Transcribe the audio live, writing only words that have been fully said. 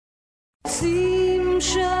שים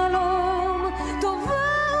שלום, טובה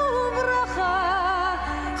וברכה,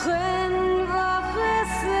 חן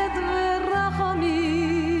וחסד ורחמים,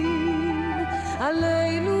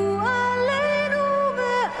 עלינו, עלינו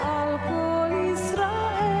ועל כל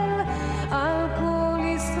ישראל, על כל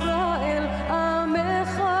ישראל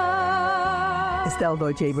עמך. Estelle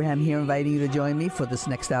Deutsch Abraham here, inviting you to join me for this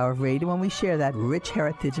next hour of radio when we share that rich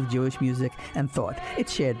heritage of Jewish music and thought.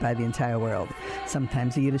 It's shared by the entire world.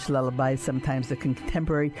 Sometimes the Yiddish lullaby, sometimes the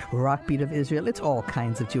contemporary rock beat of Israel. It's all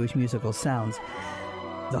kinds of Jewish musical sounds.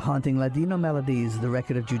 The haunting Ladino melodies, the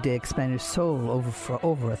record of Judaic Spanish soul for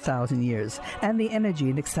over 1,000 years, and the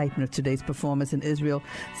energy and excitement of today's performance in Israel,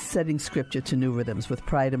 setting scripture to new rhythms with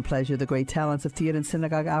pride and pleasure, the great talents of theater and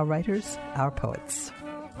synagogue, our writers, our poets.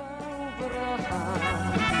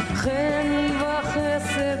 חן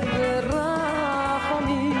וחסד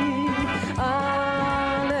ורחמים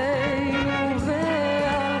עלינו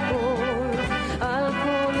ועל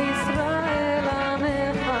כל ישראל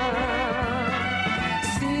עמך.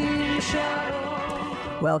 שים שלום.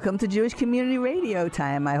 Welcome to Jewish Community Radio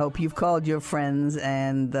Time. I hope you've called your friends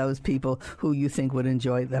and those people who you think would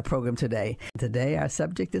enjoy the program today. Today our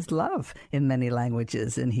subject is love in many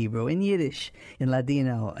languages, in Hebrew, in Yiddish, in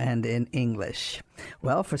Ladino, and in English.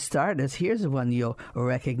 Well, for starters, here's one you'll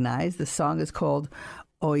recognize. The song is called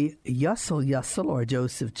Oy Yussel Yussel, or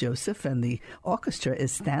Joseph Joseph, and the orchestra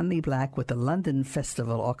is Stanley Black with the London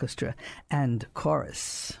Festival Orchestra and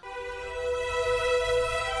Chorus.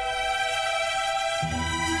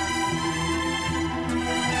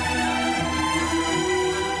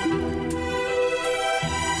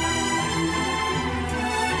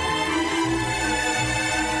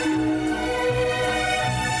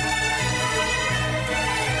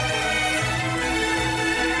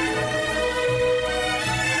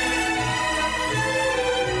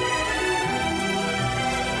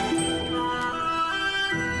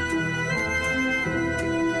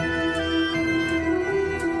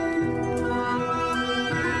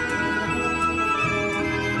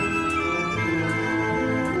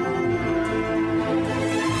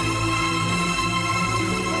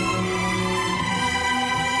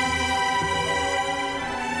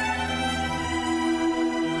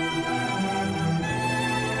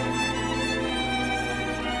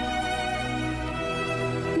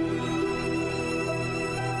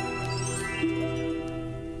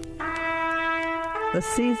 The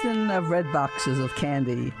season of red boxes of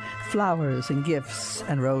candy, flowers and gifts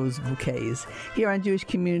and rose bouquets. Here on Jewish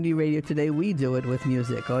Community Radio today, we do it with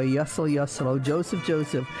music. Oh, Yussel Yussel, oh, Joseph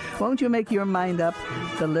Joseph. Won't you make your mind up?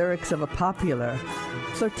 The lyrics of a popular,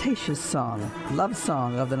 flirtatious song, love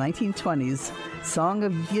song of the 1920s, song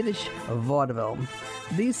of Yiddish vaudeville.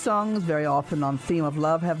 These songs, very often on theme of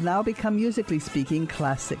love, have now become, musically speaking,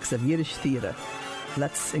 classics of Yiddish theater.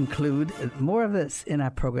 Let's include more of this in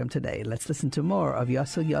our program today. Let's listen to more of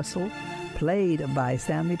Yussel Yussel, played by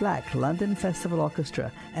Stanley Black, London Festival Orchestra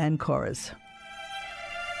and Chorus.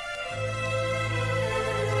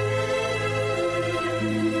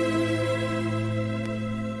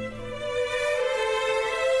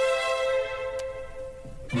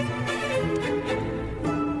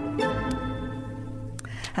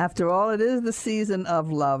 After all, it is the season of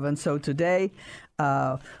love, and so today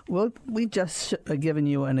we've just given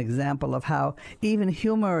you an example of how even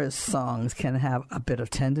humorous songs can have a bit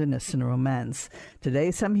of tenderness and romance.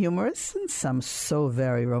 Today, some humorous and some so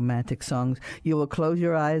very romantic songs you will close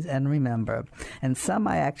your eyes and remember. And some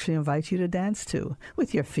I actually invite you to dance to,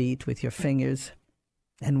 with your feet, with your fingers,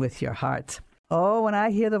 and with your heart. Oh, when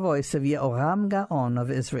I hear the voice of Yehoram Gaon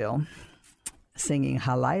of Israel singing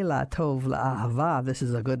Halayla Tov La'ahava, this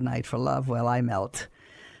is a good night for love, well, I melt.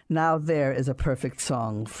 Now there is a perfect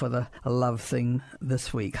song for the love thing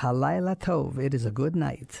this week. Halayla Tov, it is a good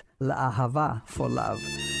night. La'ahava, for love.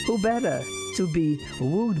 Who better to be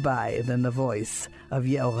wooed by than the voice of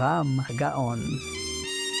Yehoram Gaon?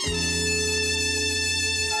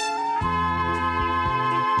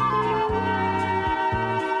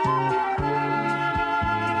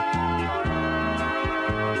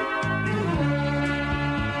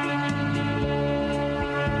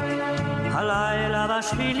 הלילה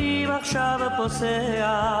בשבילים עכשיו פוסע,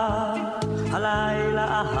 הלילה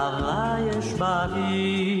אהבה יש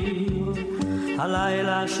באוויר,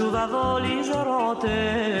 הלילה שוב אבוא לזרועותיה,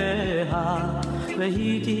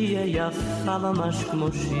 והיא תהיה יפה ממש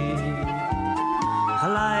כמו שיר.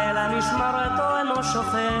 הלילה משמרתו אינו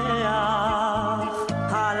שוכח,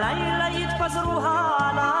 הלילה יתפזרו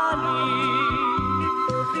העננים,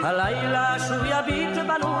 הלילה שוב יביט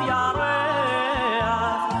בנו ירח,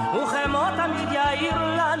 וכמו תמיד יאיר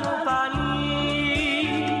לנו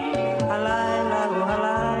פנים. הלילה הוא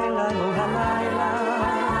הלילה הוא הלילה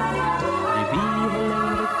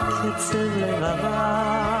בקצב לבבה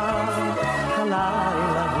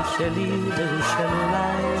הלילה הוא שלי והוא של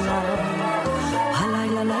לילה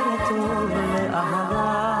הלילה לילה טוב לאהבה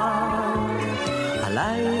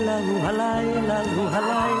הלילה הוא הלילה ליבי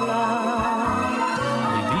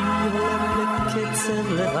הולך בקצב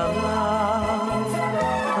לבבה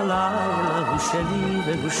הלילה הוא שלי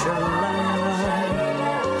והוא של לילה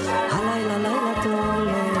הלילה לילה טוב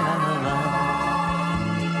לאהבה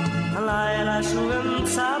הלילה שוב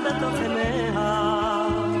אמצא בתוך עיניה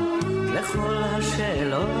לכל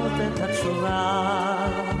השאלות את התשובה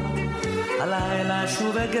הלילה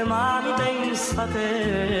שוב אגמה מבין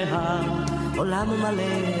שפתיה עולם מלא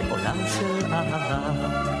עולם של אהבה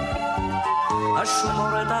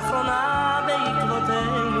השומרת האחרונה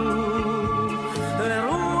בעקבותינו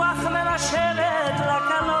ורוח מנשבת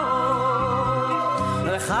לקלות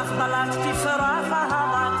וכך בלט תפרח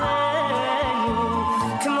אהבתנו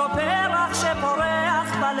כמו פרח שפורח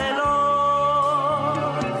בלילות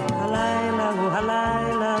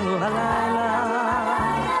הלילה הוא הלילה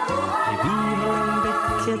ליבי הם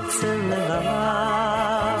בקצב לבבה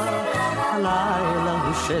הלילה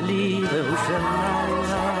הוא שלי והוא של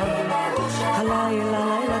לילה הלילה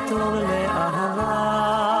לילה טוב לאהבה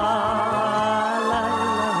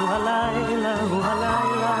הלילה הוא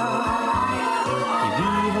הלילה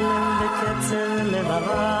ליבי הולם בקצב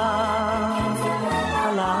לבבה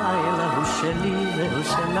הלילה הוא שלי והוא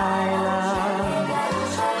של לילה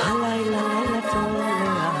הלילה לילה טוב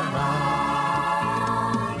לאהבה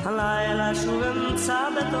הלילה שוב אמצא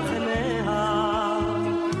בתוך עיניה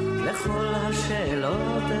לכל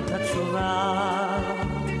השאלות את התשובה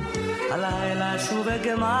הלילה שוב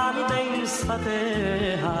אגמה מבין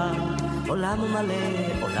שפתיה עולם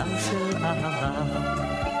מלא עולם של אהבה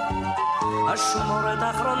השומרת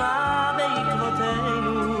האחרונה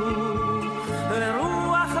בעקבותינו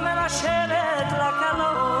ורוח מנשבת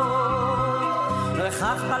לקלות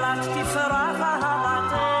וכך בלט תפרח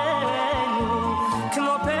אהבתנו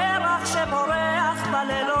כמו פרח שפורח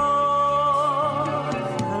בלילות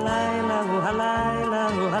הלילה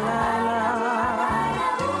הוא הלילה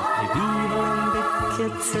ליבי הם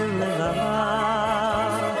בקצב לבבה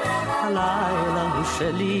הלילה הוא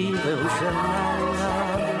שלי והוא של לילה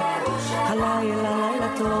הלילה לילה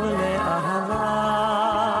טוב לאהבה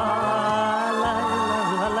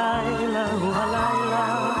הלילה הוא הלילה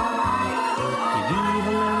ליבי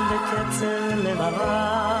הם בקצב לבבה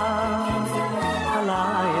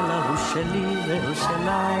הלילה הוא שלי והוא של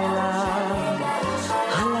לילה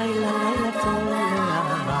הלילה לילה טוב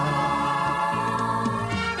לאהבה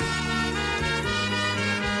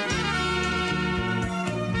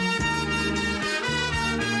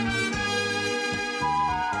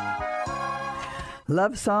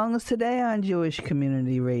Love songs today on Jewish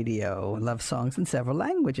Community Radio. Love songs in several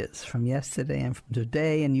languages, from yesterday and from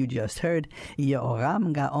today. And you just heard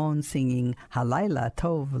Yoram Gaon singing Halayla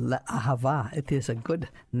Tov La'ahava. It is a good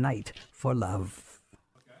night for love.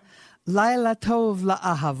 Laila Tov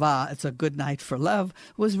La'ahava, it's a good night for love,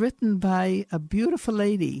 was written by a beautiful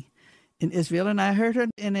lady in Israel. And I heard her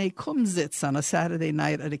in a kumzitz on a Saturday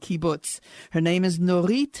night at a kibbutz. Her name is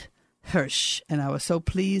Norit Hirsch, and I was so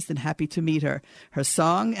pleased and happy to meet her. Her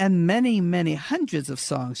song and many, many hundreds of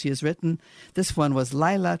songs she has written. This one was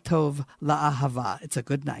Laila Tov La'ahava. It's a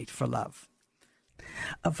good night for love.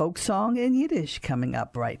 A folk song in Yiddish coming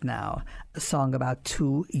up right now. A song about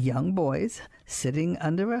two young boys sitting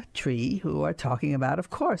under a tree who are talking about, of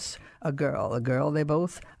course, a girl they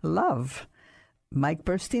both love. Mike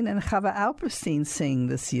Burstein and Chava Alperstein sing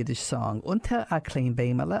this Yiddish song. Unter a klein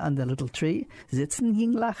Beimele, under a little tree, sitzen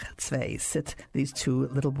Jinglach zwei, sit these two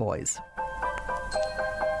little boys.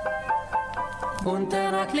 Unter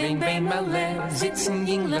a klein Beimele, sitzen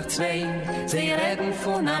Jinglach zwei, sie reden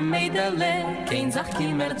von a Mädele, kein Sach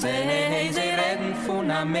kimmer zwei, sie reden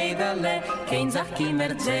von a Mädele, kein Sach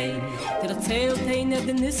kimmer zwei. Der erzählt einer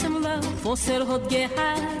den Nissemlauf, was hat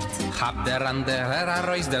gehad. Hab der andere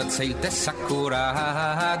Reus, der erzählt es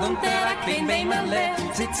Sakura. Unter a klein Beimele,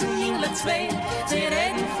 sitzen Jinglach zwei, sie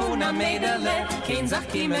reden von a Mädele, kein Sach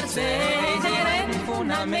kimmer zwei, sie reden von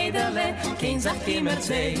a Mädele, kein Sach kimmer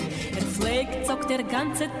zwei. Pflegt sagt der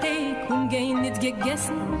ganze Tag, gehen nicht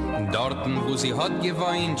gegessen. Dorten, wo sie hat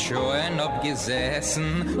gewohnt, schon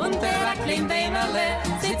abgesessen. Unter a klein Beimele,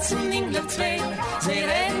 sitzen Jinglach zwei, sie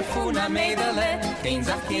reden von a Mädele, kein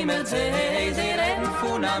Sach kimmer zwei, sie reden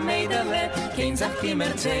von a Mädele, kein Sach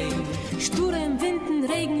kimmer zwei. Sturm, Winden,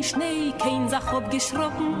 Regen, Schnee, kein Sach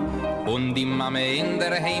abgeschrocken. Und die Mame in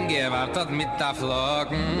der Heim gewartet mit der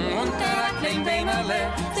Flocken. Unter a klein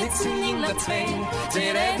Beimele, sitzen Jinglach zwei, sie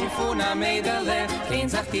reden von a Mädele, kein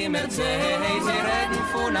Sach kimmer zwei, sie reden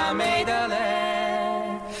von a Mädele,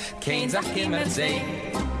 kein Sach immer seh.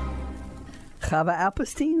 Chava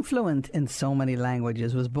Alperstein, fluent in so many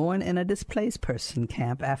languages, was born in a displaced person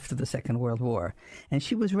camp after the Second World War, and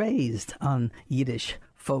she was raised on Yiddish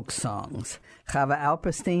folk songs. Chava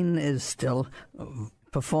Alperstein is still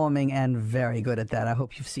performing and very good at that. I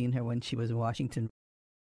hope you've seen her when she was in Washington.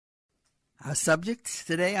 Our subject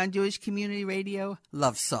today on Jewish Community Radio,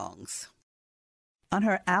 love songs. On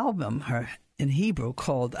her album, in Hebrew,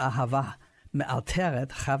 called Ahava Me'alteret,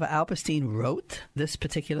 Chava Alperstein wrote this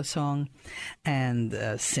particular song and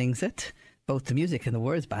sings it. Both the music and the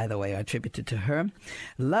words, by the way, are attributed to her.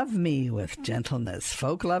 Love Me with Gentleness,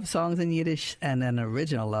 folk love songs in Yiddish and an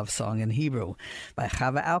original love song in Hebrew by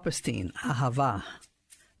Chava Alperstein, Ahava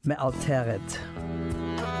Me'alteret.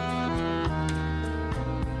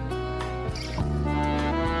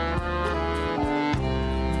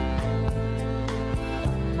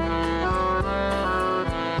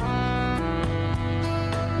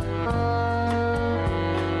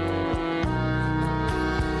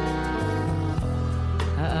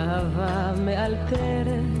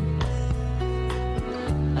 מאלתרת,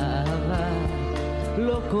 אהבה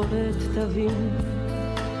לא קוראת תווים,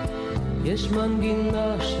 יש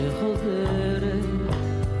מנגינה שחוזרת,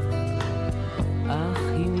 אך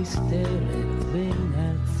היא נסתרת בין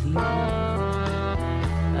הצלילים.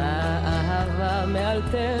 האהבה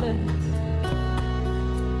מאלתרת,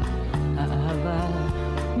 האהבה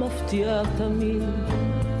מפתיעה תמיד,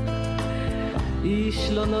 איש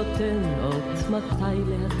לא נותן אות מתי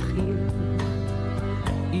להתחיל,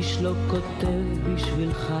 איש לא כותב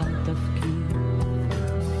בשבילך תפקיד,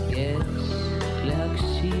 יש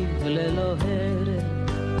להקשיב ללא הרף,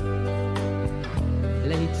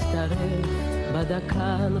 להצטרף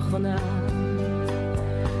בדקה הנכונה.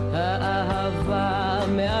 האהבה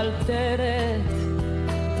מאלתרת,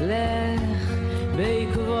 לך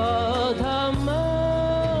בעקבות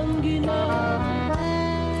המנגינה.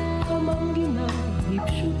 המנגינה היא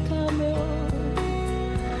פשוטה מאוד,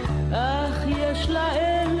 אך יש לה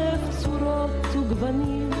 1000 צורות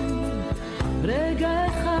וגוונים. רגע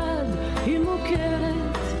אחד היא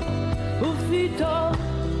מוכרת, ופתאום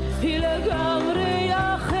היא לגמרי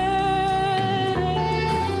אחרת.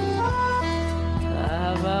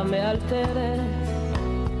 אהבה מאלתרת,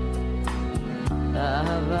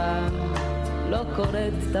 אהבה לא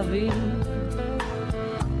קוראת תווים,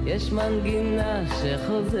 יש מנגינה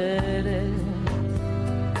שחוזרת,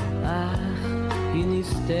 אך היא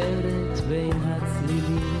נסתרת בין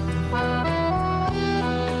הצלילים.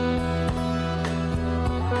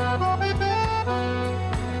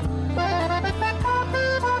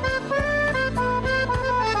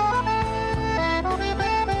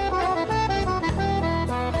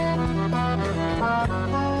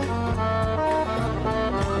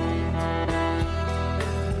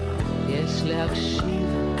 יש להקשיב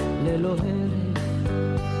ללא הרף,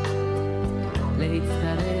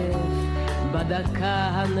 להצטרף בדקה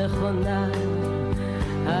הנכונה.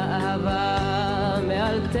 האהבה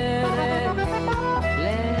מאלתרת,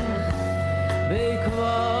 לך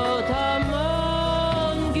בעקבות המנגינה.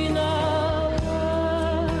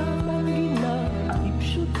 המנגינה היא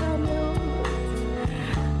פשוטה מאוד,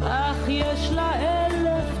 אך יש לה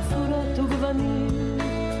 1000 צורות וגוונים.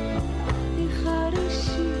 היא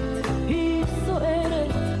חרישית, היא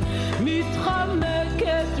סוערת,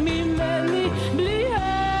 מתחמקת ממני בלי הרף.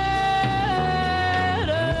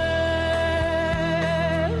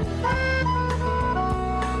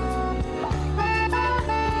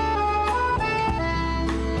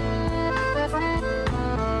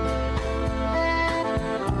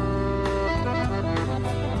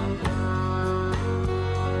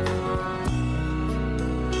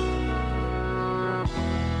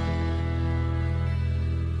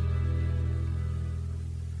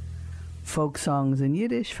 Folk songs in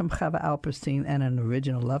Yiddish from Chava Alperstein and an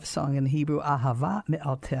original love song in Hebrew, Ahava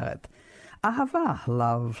Me'alteret. Ahava,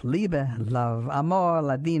 love. Liebe, love. Amor,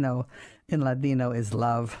 Ladino. In Ladino is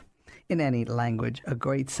love. In any language, a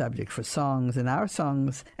great subject for songs. In our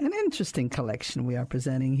songs, an interesting collection we are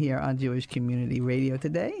presenting here on Jewish Community Radio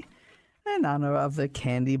today in honor of the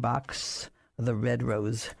candy box, the Red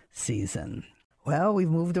Rose season. Well, we've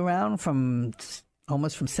moved around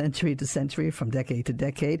almost from century to century, from decade to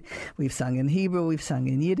decade. We've sung in Hebrew, we've sung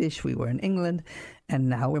in Yiddish, we were in England, and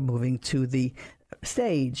now we're moving to the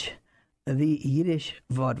stage, the Yiddish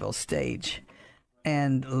vaudeville stage.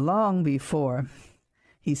 And long before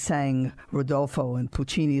he sang Rodolfo and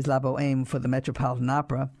Puccini's La Bohème for the Metropolitan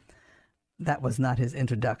Opera, that was not his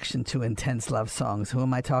introduction to intense love songs. Who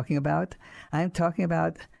am I talking about? I'm talking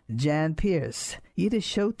about Jan Pierce. Yiddish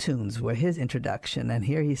show tunes were his introduction, and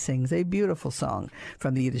here he sings a beautiful song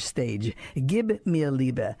from the Yiddish stage, Gib mir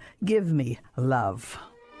Liebe, Give Me Love.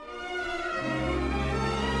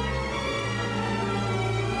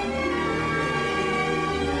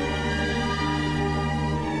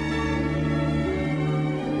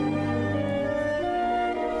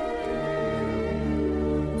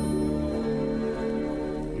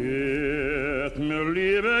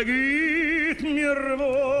 Gib mir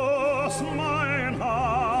was mein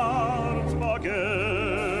Herz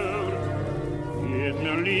begehrt. Gib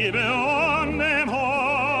mir Liebe an dem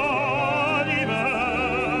Haar, die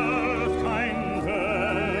Welt kein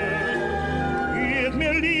Welt. Gib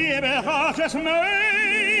mir Liebe, hat es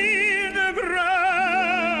meine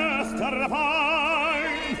größter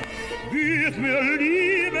Feind. Gib mir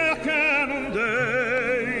Liebe, kennen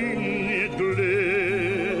den nicht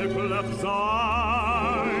glücklich sein.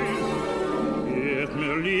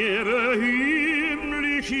 Liebe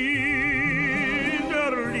himmlisch in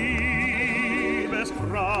der Liebespracht,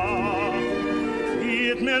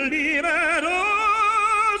 gib mir Liebe,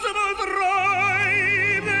 das was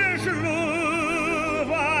treibt der Schlaf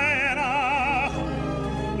Weihnacht.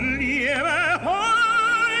 Liebe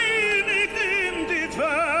heiligt in die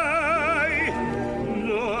zwei,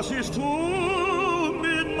 das ist du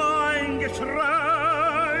mit mein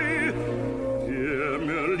Geschrei. Gib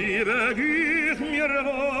mir Liebe, gib mir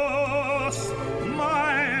was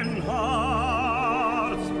mein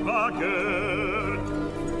Herz begehrt.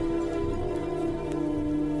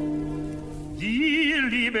 Die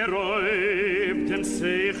Liebe räumt den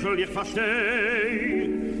Seichel, ich versteh.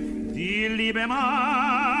 Die Liebe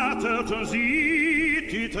martert und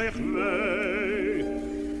sieht die Tech weh.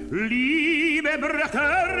 Liebe bricht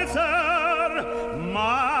Herzer,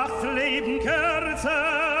 macht Leben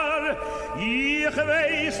kürzer. Ich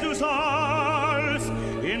weiß, du sollst,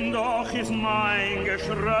 und doch ist mein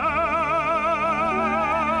Geschrei.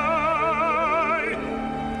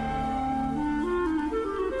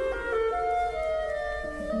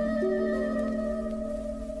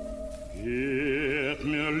 Gib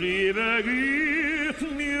mir Liebe, gib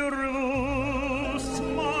mir Lust,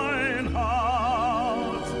 mein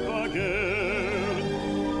Herz begehrt.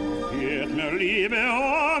 Gib mir Liebe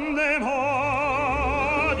an dem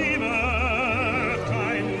Haar, die Welt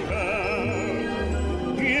kein Welt.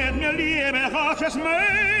 Gib mir Liebe, hat es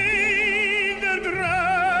mein der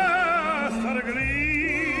größter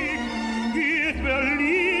Glück. Gib mir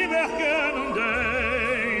Liebe, können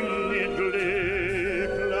den nicht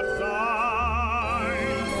glücklich sein.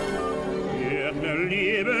 Gib mir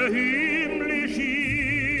Liebe, himmlisch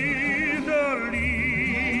in der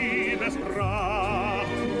Liebespracht.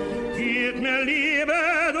 Gib mir Liebe,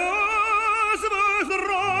 das was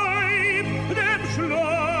räumt dem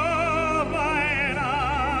Schlaf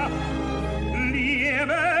Weihnacht.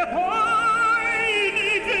 Liebe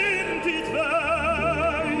heiligt in die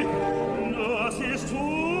zwei, das ist du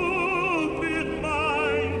mit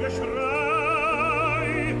mein Geschrei.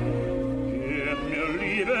 Gib mir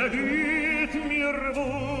Liebe, gib mir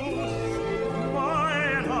was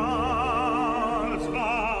mein Herz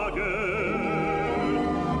begehrt.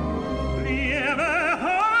 Liebe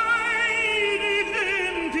heiligt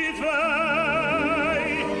in die zwei,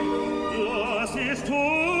 das ist du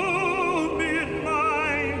mit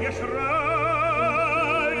mein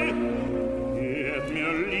Geschrei. Gib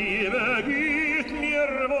mir Liebe, gib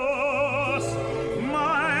mir was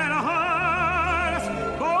mein Herz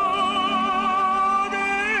begehrt.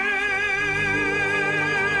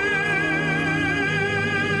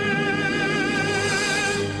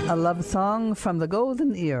 A love song from the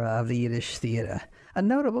golden era of the Yiddish theater. A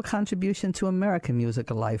notable contribution to American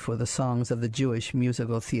musical life were the songs of the Jewish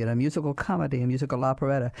musical theater, musical comedy, and musical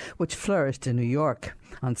operetta, which flourished in New York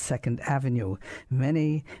on 2nd Avenue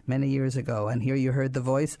many, many years ago. And here you heard the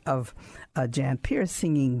voice of Jan Pierce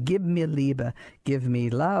singing Gib mir Liebe, Give Me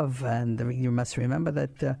Love. And you must remember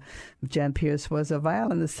that Jan Pierce was a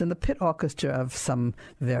violinist in the pit orchestra of some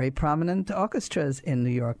very prominent orchestras in New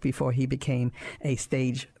York before he became a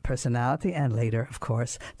stage personality and later, of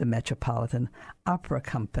course, the Metropolitan Opera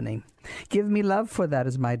Company. Give me love, for that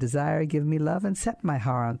is my desire. Give me love and set my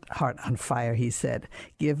heart on fire, he said.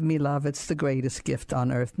 Give me love, it's the greatest gift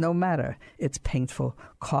on earth, no matter its painful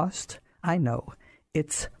cost. I know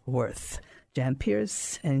its worth. Jan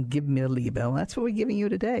Pierce and Gib mir Liebe. Well, that's what we're giving you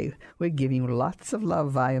today. We're giving you lots of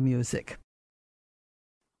love via music.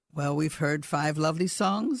 Well, we've heard 5 lovely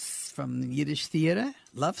songs from Yiddish theater,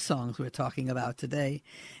 love songs we're talking about today.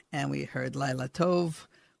 And we heard Laila Tov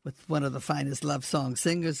with one of the finest love song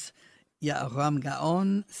singers, Yaram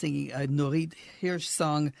Gaon, singing a Nurit Hirsch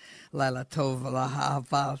song, Laila Tov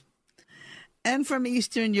Lahava And from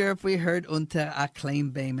Eastern Europe, we heard Unter a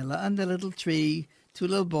Klein Beimele, Under a Little Tree. Two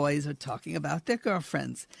little boys are talking about their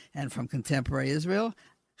girlfriends. And from contemporary Israel,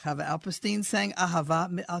 Chava Alperstein sang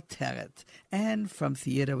Ahava Me'alteret. And from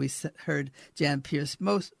theater, we heard Jan Pierce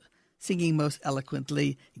singing most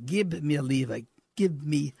eloquently, Gib mir Liebe, Give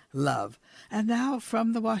Me Love. And now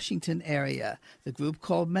from the Washington area, the group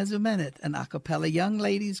called Mezumenet, an a cappella young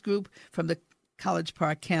ladies group from the College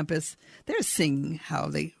Park campus. They're singing how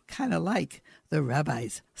they kind of like the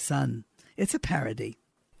rabbi's son. It's a parody.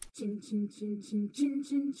 The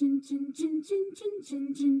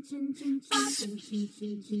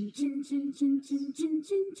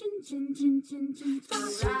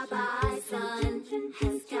rabbi's son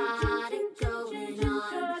has got it going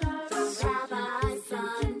on. The rabbi's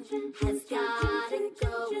son has got it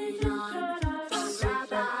going on. The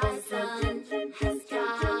rabbi's son has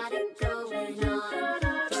got it going on.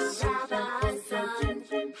 The rabbi's son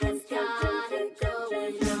has got it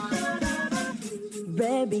going on.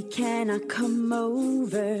 Rebbe, can I come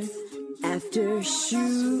over after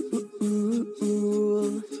shul?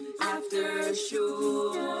 After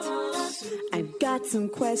shul, I've got some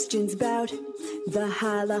questions about the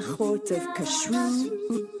halachot of kashrut.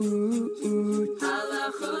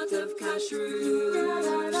 Halachot of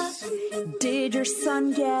kashrut. Did your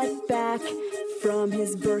son get back from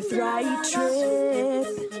his birthright trip?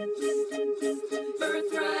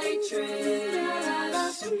 Birthright trip.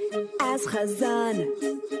 As Chazan,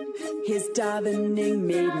 his davening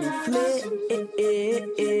made me flip.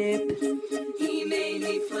 He made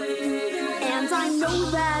me flip. And I know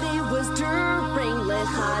that it was during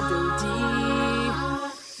Lechadodi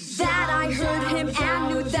that I heard him and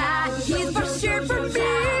knew that he's for sure for me.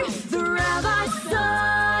 The rabbi's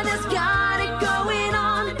son has got it going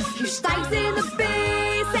on. He steps in the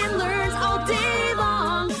base and learns all day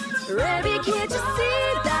long. Rebbe, can't you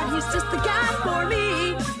see that he's just the guy for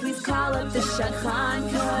me? Please call up the shadchan,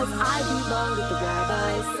 cause I belong with the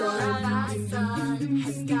rabbi's son. The rabbi's son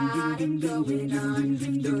has got it going on.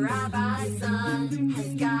 The rabbi's son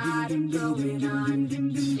has got it going on.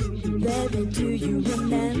 Rebbe, do you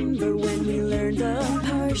remember when we learned the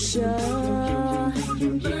Parsha?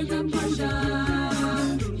 Learned the Parsha.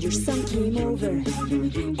 Your son came over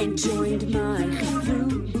and joined my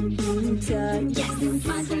chavruta. Yes,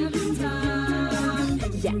 my chavruta.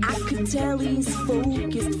 Yeah, I could tell he's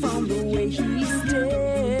focused from the way he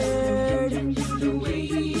stared. The way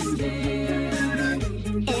he stared.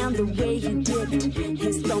 And the way he dipped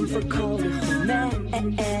his thumb for Kol Chomer.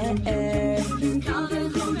 And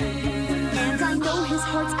I know his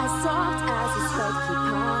heart's as soft as his felt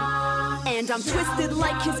kippah. And I'm twisted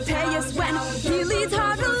like his payas when he leads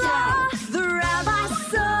Haggalah. The rabbi's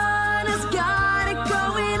son has got it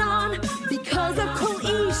going on. Because of Kol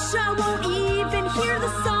Isha won't even hear the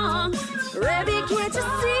song. Rebbe, can't you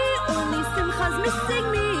see? Only Simcha's missing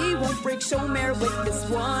me. Won't break Shomer with this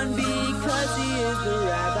one because he is the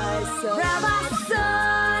rabbi's son. Rabbi's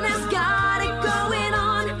son has got it going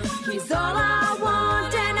on. He's all I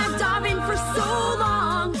want and I've davened for so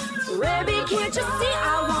long. Rebbe, can't you see? I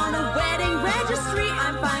want a wedding registry.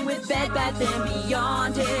 I'm fine with Bed Bath and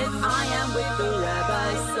Beyond if I am with the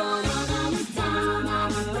rabbi's son.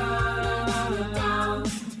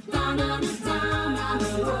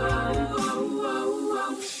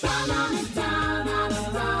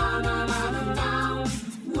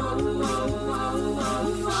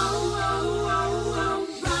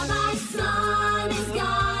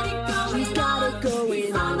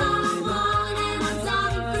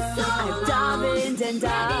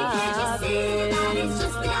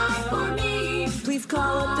 Please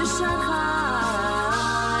call up the shadchan,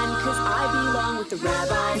 cause I belong with the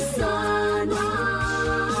rabbi's son.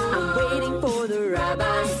 I'm waiting for the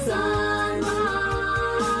rabbi's son.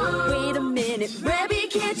 Wait a minute, Rebbe,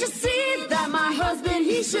 can't you see that my husband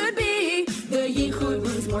he should be? The yichud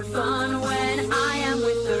room's more fun when I am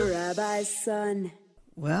with the rabbi's son.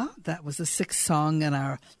 Well, that was the sixth song in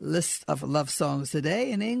our list of love songs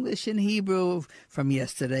today, in English and Hebrew, from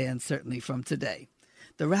yesterday and certainly from today.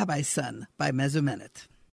 The Rabbi's Son by Mezumenet.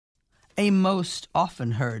 A most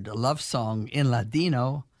often heard love song in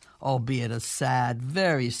Ladino, albeit a sad,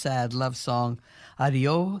 very sad love song,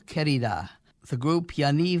 Adio Querida, the group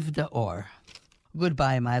Yaniv Deor.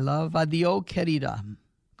 Goodbye, my love, adio querida.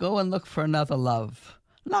 Go and look for another love.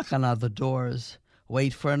 Knock on other doors.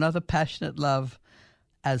 Wait for another passionate love.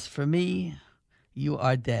 As for me, you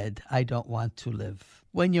are dead. I don't want to live.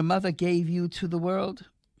 When your mother gave you to the world,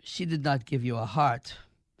 she did not give you a heart.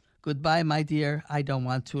 Goodbye, my dear. I don't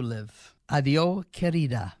want to live. Adio,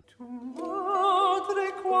 querida. Tu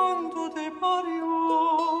madre quando te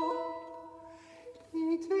parió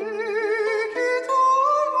y te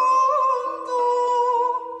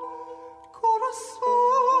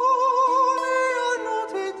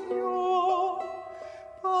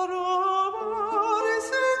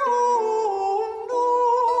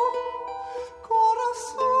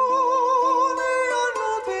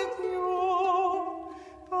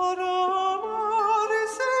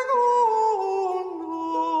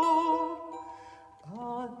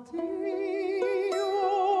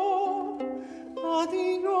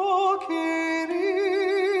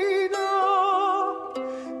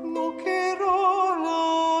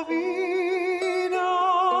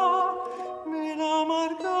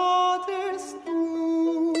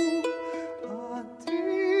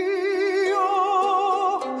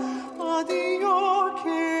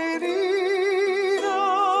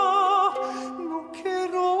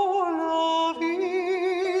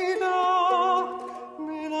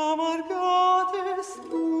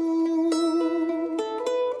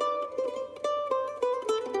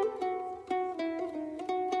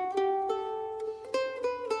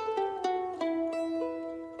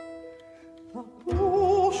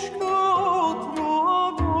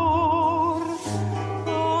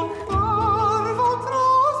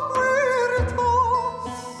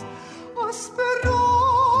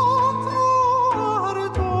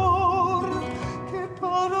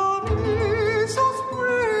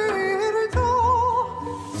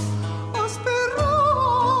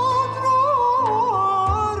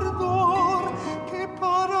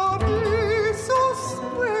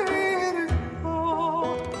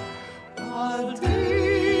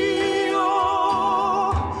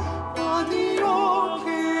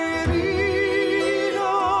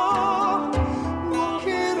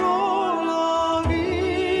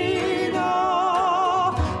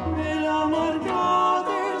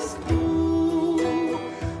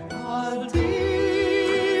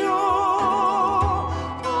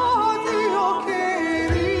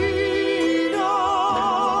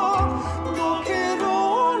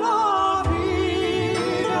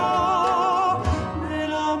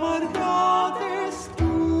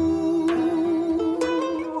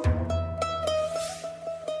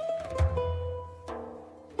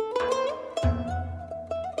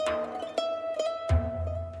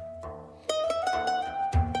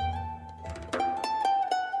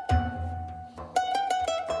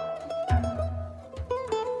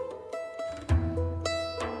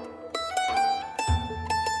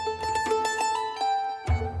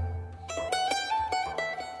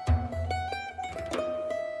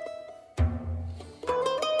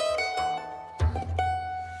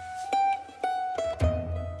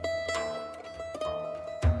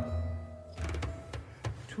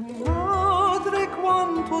Tu madre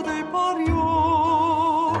quanto te parió,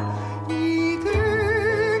 y te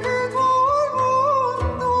que todo el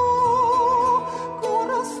mundo,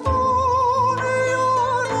 corazón ella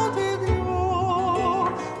no te dio,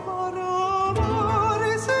 para amar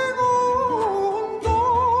el segundo,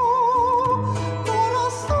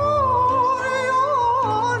 corazón ella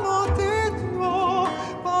no te dio,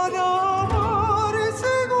 para amar el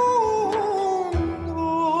segundo.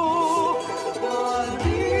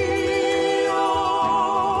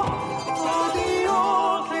 Addio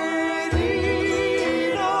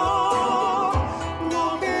querida, no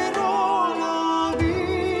quiero la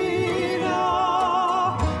vida,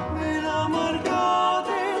 me la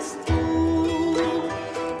amargates tú.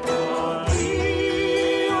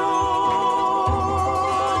 Addio,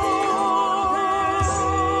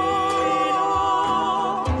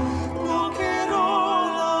 no quiero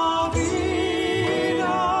la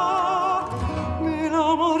vida, me la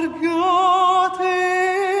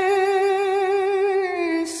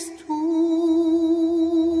amargates tú.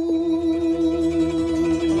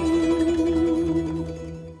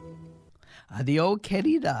 Adio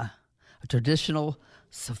Querida, a traditional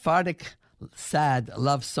Sephardic sad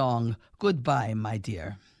love song, Goodbye, My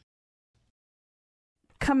Dear.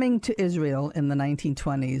 Coming to Israel in the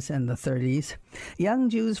 1920s and the 30s, young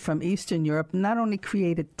Jews from Eastern Europe not only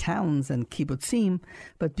created towns and kibbutzim,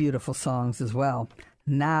 but beautiful songs as well.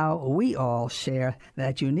 Now we all share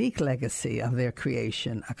that unique legacy of their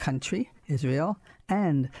creation, a country, Israel,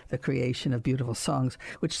 and the creation of beautiful songs,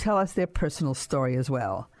 which tell us their personal story as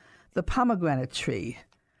well. The pomegranate tree,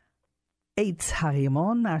 Eitz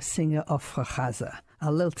Harimon, our singer Ofra Chaza,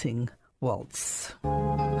 a lilting waltz.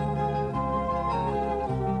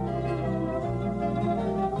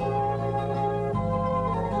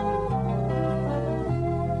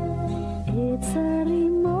 עץ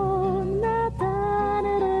הרימון נתן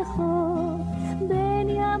רחוב בין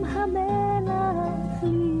ים המלח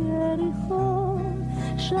ליריחו,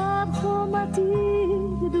 שב חומתי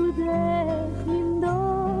גדודך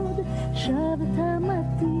לנדוד, שב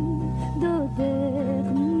תמתי דודך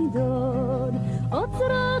מדוד,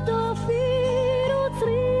 אוצרות אופיר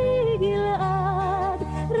וצרי גלעד,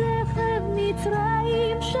 רכב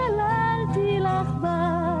מצרים שללתי לך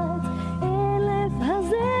בת, אלף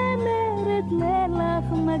הזמרת לילך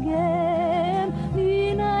מגן,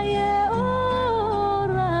 מן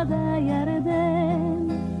היאור עד הירדן.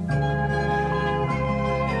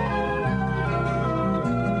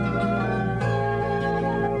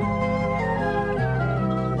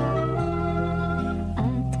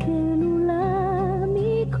 את כלולה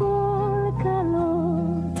מכל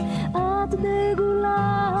כלות, את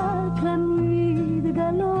דגולה כאן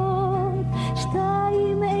מתגלות,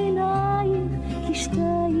 שתיים עינייך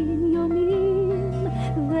כשתיים יונים,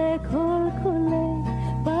 וכל קולך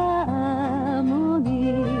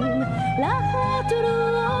פעמונים, לך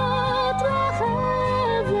התרועות לך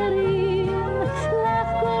הזרים, לך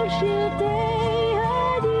כל שבטי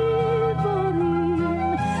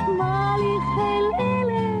הגיבורים, מה לי חיל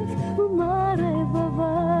אלף ומה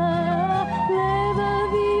רבבה,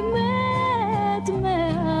 לבבי מת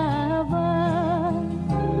מאהבה.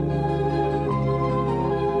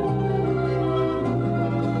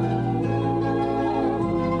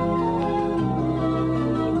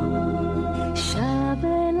 שב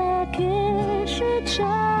אל הקשת, שב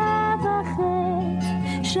החץ,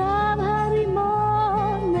 שב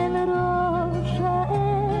הרימון אל ראש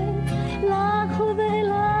העץ, לך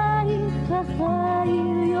ואלייך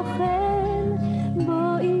החיל יוכל,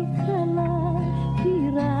 בואי כלה כי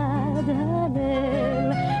רד הליל,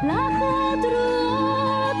 לך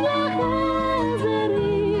התרועות לך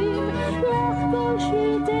הזרים, לך כל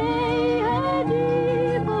שבטי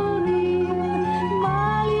הגיבורים,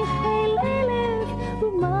 מה לי חיל אלף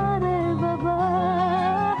ומה רבבה,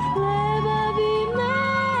 לבבי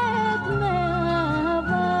מת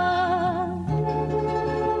מאהבה.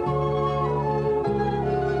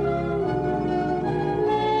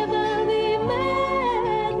 לבבי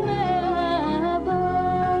מת מאהבה.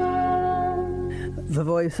 The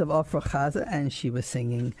voice of Ofra Chaza, and she was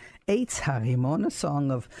singing Eitz Harimon, a song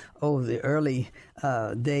of the early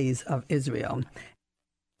days of Israel.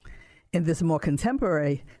 In this more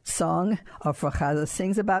contemporary song, Ofra Chaza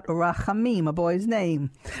sings about Rachamim, a boy's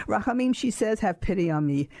name. Rachamim, she says, have pity on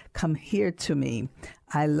me, come here to me.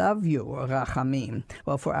 I love you, Rachamim.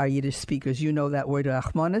 Well, for our Yiddish speakers, you know that word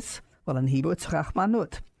Rachmanis. Well, in Hebrew, it's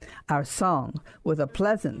Rachmanut. Our song, with a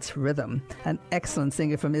pleasant rhythm. An excellent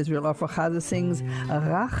singer from Israel, Ofra Chaza, sings,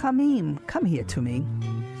 Rachamim, come here to me.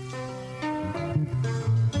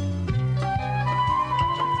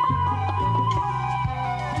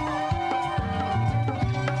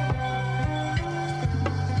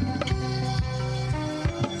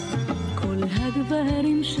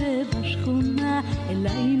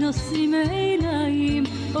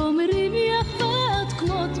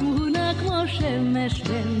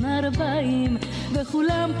 כנפיים,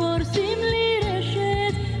 וכולם פורסים לי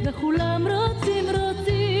רשת, וכולם רוצים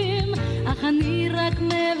רוצים, אך אני רק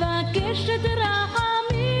מבקשת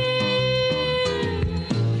רחמים,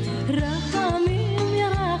 רחמים יא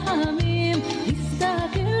רחמים,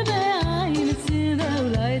 תסתכל בעין סין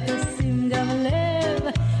ואולי תשים גם לב,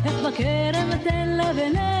 איך בכרם תן לה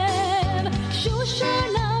בלב,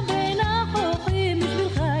 שושנה בין החוכים,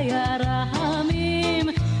 בשבילך יא רחמים,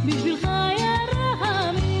 בשבילך יא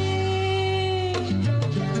רחמים.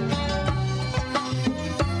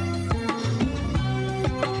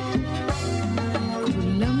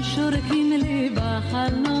 כולם שורקים לי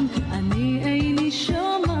בחלום, אני איני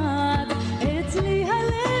שומעת, אצלי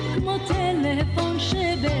הלב כמו טלפון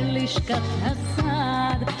שבלשכת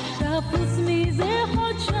הסעד, תפוס מזה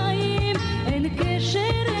חודשיים, אין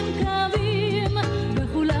קשר אין קווים,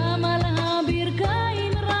 וכולם על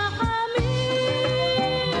הברכיים רחמים,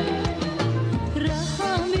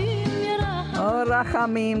 רחמים יא רחמים. Oh,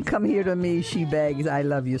 Rachamim, come here to me, she begs. I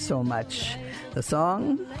love you so much. The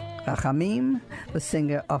song, Rachamim, the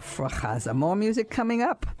singer of Frachaza. More music coming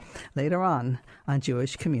up later on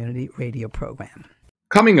Jewish Community Radio Program.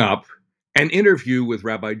 Coming up, an interview with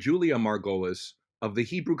Rabbi Julia Margolis of the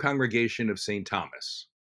Hebrew Congregation of St. Thomas.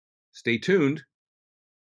 Stay tuned.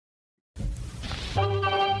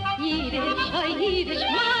 Yiddish, oh Yiddish,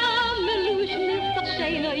 Mama Luschen ist doch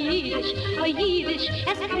schön, oh Yiddish, oh Yiddish,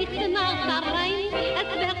 es kriegt die Nacht rein, es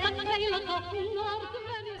wird doch freilich auf den Nord,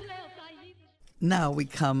 wenn ich lese Yiddish. Now we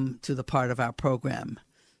come to the part of our program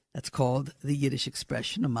that's called the Yiddish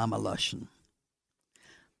expression of Mama Luschen.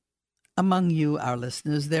 Among you, our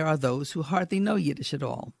listeners, there are those who hardly know Yiddish at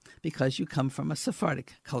all because you come from a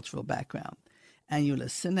Sephardic cultural background. And you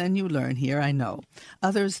listen and you learn here, I know.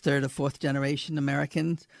 Others, third or fourth generation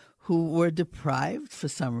Americans who were deprived for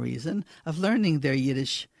some reason of learning their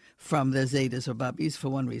Yiddish from their Zetas or Bubbies for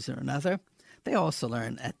one reason or another, they also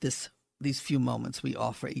learn at these few moments we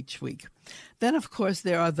offer each week. Then, of course,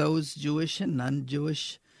 there are those Jewish and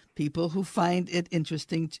non-Jewish people who find it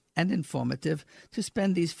interesting and informative to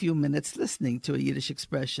spend these few minutes listening to a Yiddish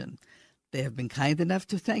expression. They have been kind enough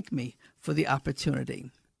to thank me for the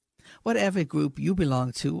opportunity. Whatever group you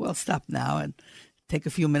belong to, well, stop now and take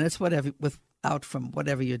a few minutes out from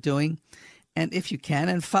whatever you're doing, and if you can,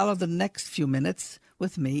 and follow the next few minutes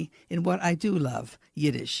with me in what I do love,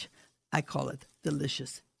 Yiddish. I call it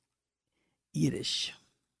delicious Yiddish.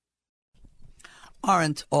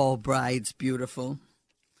 Aren't all brides beautiful?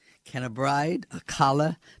 Can a bride, a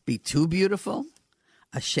kala, be too beautiful?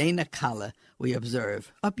 A shena kala, we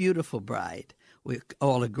observe, a beautiful bride. We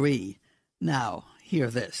all agree. Now, hear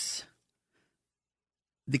this.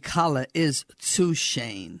 The kala is too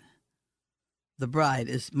shein. The bride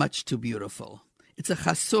is much too beautiful. It's a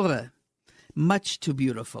chasura, much too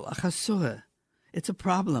beautiful. A chasura. It's a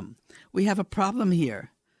problem. We have a problem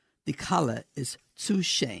here. The kala is too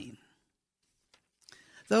shein.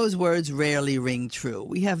 Those words rarely ring true.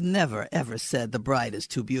 We have never, ever said the bride is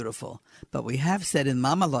too beautiful. But we have said in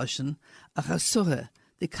Mama Loshen, a chasura,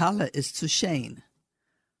 the kala is too shein.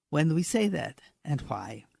 When do we say that, and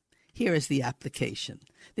why? Here is the application.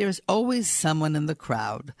 There is always someone in the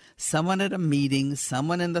crowd, someone at a meeting,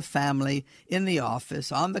 someone in the family, in the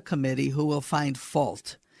office, on the committee who will find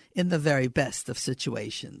fault in the very best of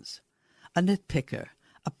situations. A nitpicker,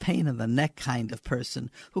 a pain-in-the-neck kind of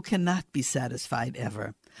person who cannot be satisfied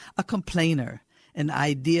ever, a complainer, an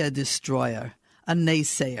idea destroyer, a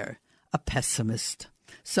naysayer, a pessimist,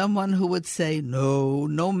 someone who would say,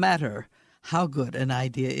 no matter how good an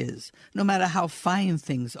idea is, no matter how fine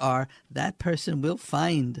things are, that person will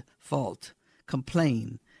find fault,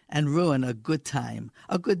 complain, and ruin a good time,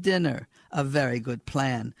 a good dinner, a very good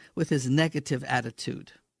plan with his negative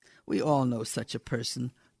attitude. We all know such a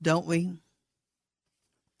person, don't we?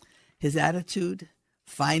 His attitude,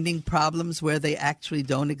 finding problems where they actually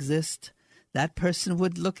don't exist, that person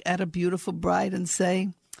would look at a beautiful bride and say,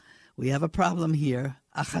 we have a problem here,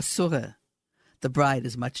 a chasura. The bride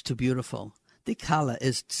is much too beautiful. The kala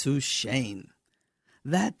is too shein.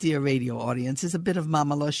 That, dear radio audience, is a bit of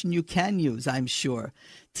Mama Loshen you can use, I'm sure.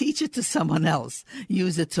 Teach it to someone else.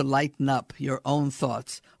 Use it to lighten up your own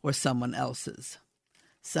thoughts or someone else's.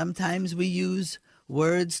 Sometimes we use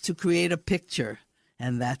words to create a picture,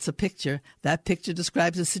 and that's a picture. That picture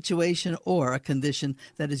describes a situation or a condition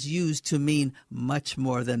that is used to mean much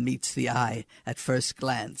more than meets the eye at first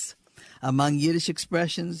glance. Among Yiddish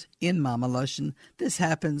expressions in Mama Loshen, this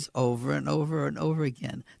happens over and over and over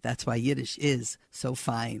again. That's why Yiddish is so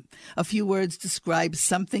fine. A few words describe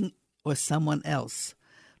something or someone else,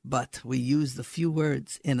 but we use the few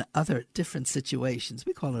words in other different situations.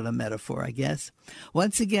 We call it a metaphor, I guess.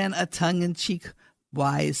 Once again, a tongue-in-cheek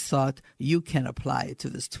wise thought you can apply to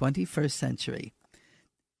this 21st century.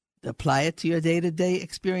 Apply it to your day-to-day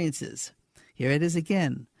experiences. Here it is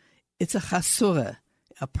again. It's a chasura,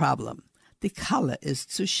 a problem. The kala is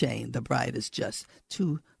zu shein. The bride is just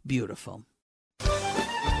too beautiful.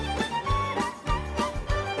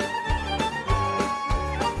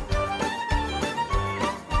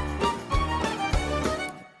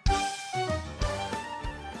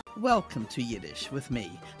 Welcome to Yiddish with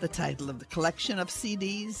me, the title of the collection of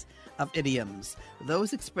CDs of idioms.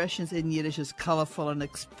 Those expressions in Yiddish as colorful and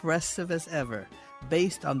expressive as ever,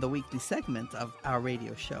 based on the weekly segment of our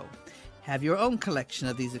radio show. Have your own collection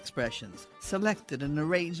of these expressions, selected and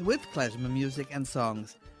arranged with klezmer music and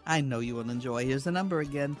songs. I know you will enjoy. Here's the number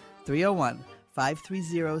again,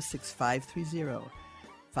 301-530-6530.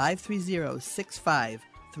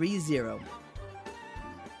 530-6530.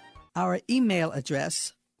 Our email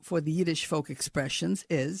address for the Yiddish folk expressions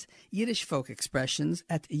is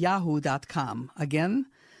yiddishfolkexpressions@yahoo.com. Again,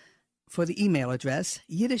 for the email address,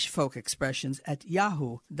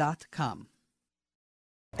 yiddishfolkexpressions@yahoo.com.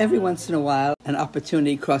 Every once in a while, an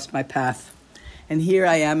opportunity crossed my path. And here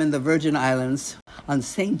I am in the Virgin Islands on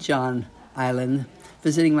St. John Island,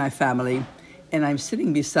 visiting my family. And I'm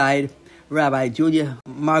sitting beside Rabbi Julia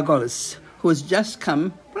Margolis, who has just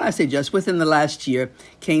come, when I say just, within the last year,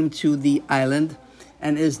 came to the island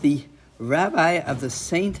and is the rabbi of the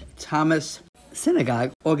St. Thomas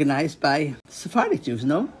Synagogue, organized by Sephardic Jews,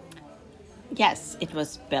 no? Yes, it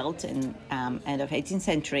was built in end of 18th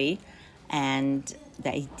century, and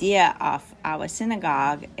the idea of our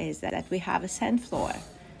synagogue is that we have a sand floor,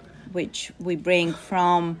 which we bring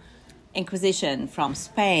from Inquisition, from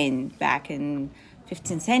Spain, back in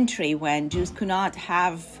 15th century, when Jews could not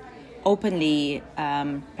have openly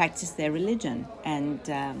practice their religion, and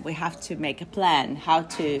we have to make a plan how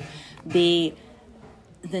to be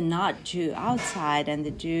the not Jew outside and the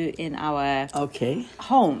Jew in our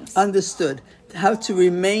homes. Understood. How to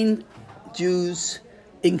remain Jews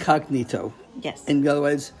incognito. Yes. In other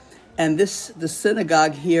words, and the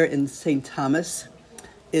synagogue here in St. Thomas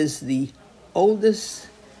is the oldest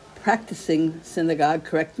practicing synagogue,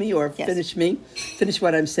 correct me or yes. finish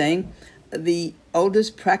what I'm saying, the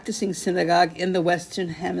oldest practicing synagogue in the Western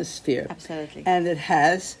Hemisphere. Absolutely. And it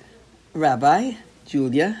has Rabbi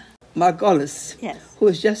Julia Margolis, yes. who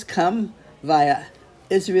has just come via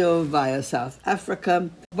Israel, via South Africa.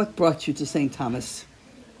 What brought you to St. Thomas?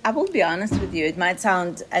 I will be honest with you. It might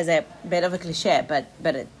sound as a bit of a cliche, but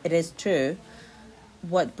it is true.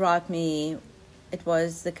 What brought me, it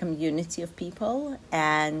was the community of people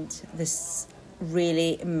and this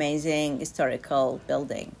really amazing historical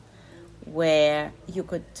building where you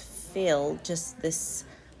could feel just this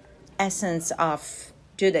essence of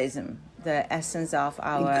Judaism, the essence of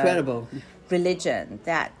our incredible religion,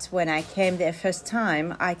 that when I came there first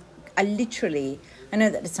time, I literally, I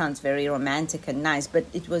know that it sounds very romantic and nice, but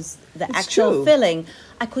it was the actual feeling.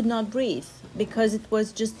 I could not breathe because it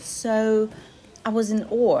was just so, I was in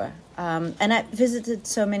awe. And I visited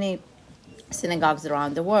so many synagogues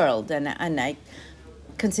around the world, and I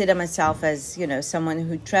consider myself as, someone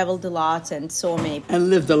who traveled a lot and saw many and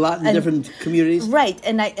lived a lot in different communities. Right,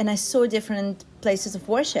 and I saw different places of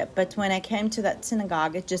worship. But when I came to that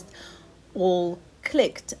synagogue, it just all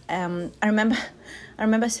clicked. I remember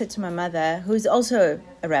I said to my mother, who is also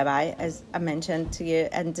a rabbi, as I mentioned to you,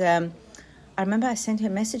 and I remember I sent her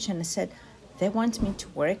a message and I said, they want me to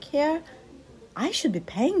work here. I should be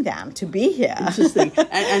paying them to be here. Interesting.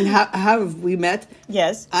 and how have we met?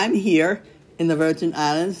 Yes. I'm here in the Virgin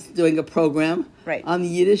Islands doing a program on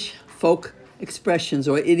Yiddish folk expressions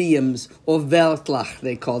or idioms, or Weltlach,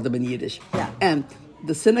 they call them in Yiddish. Yeah. And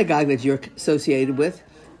the synagogue that you're associated with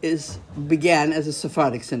began as a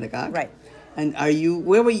Sephardic synagogue. Right. And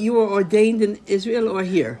where were you ordained in Israel or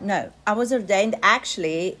here? No, I was ordained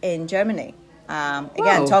actually in Germany.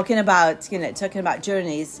 Again, talking about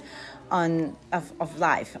journeys of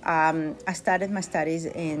life. I started my studies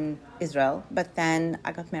in Israel, but then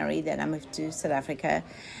I got married and I moved to South Africa,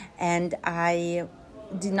 and I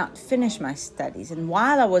did not finish my studies. And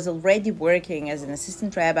while I was already working as an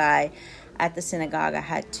assistant rabbi at the synagogue, I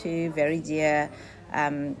had two very dear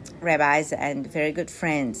rabbis and very good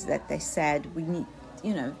friends that they said, we need,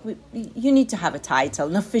 you need to have a title,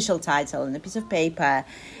 an official title, and a piece of paper,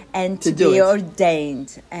 and to be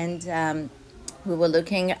ordained. And we were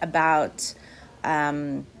looking about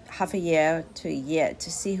half a year to a year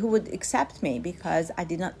to see who would accept me, because I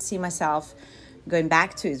did not see myself going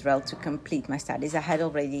back to Israel to complete my studies. I had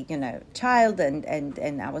already, child,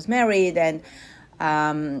 and I was married, and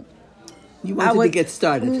you wanted to get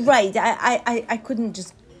started. Right. I couldn't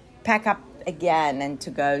just pack up again and to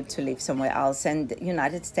go to live somewhere else. And the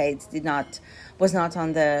United States was not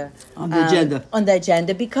on the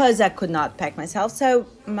agenda because I could not pack myself. So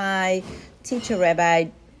my teacher, Rabbi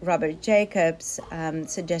Robert Jacobs,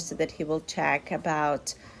 suggested that he will check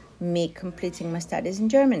about me completing my studies in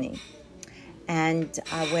Germany. And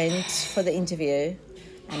I went for the interview,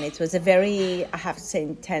 and it was a very, I have to say,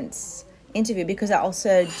 intense interview because I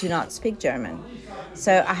also do not speak German.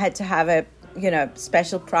 So I had to have a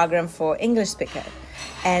special program for English speaker.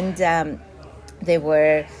 And they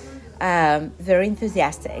were very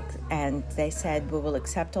enthusiastic, and they said, we will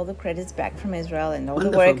accept all the credits back from Israel and all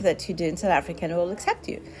the work that you do in South Africa, and we will accept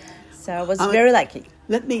you. So I was very lucky.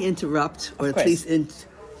 Let me interrupt, or at least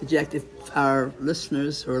interject, if our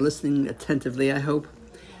listeners are listening attentively, I hope,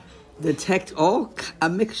 detect a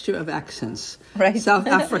mixture of accents. Right. South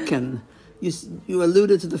African. You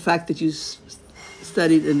alluded to the fact that you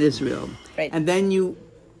studied in Israel. Right. And then you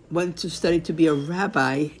went to study to be a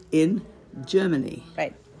rabbi in Germany.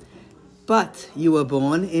 Right. But you were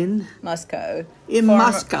born in Moscow.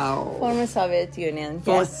 Moscow. Former Soviet Union,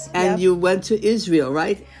 yes. And you went to Israel,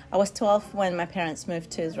 right? I was 12 when my parents moved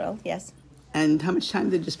to Israel, yes. And how much time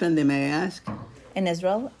did you spend there, may I ask? In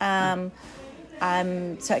Israel? So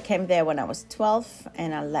I came there when I was 12,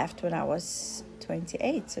 and I left when I was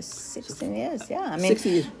 28, so 16 years, yeah. I mean,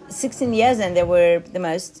 16 years, and they were the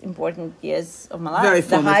most important years of my life. Very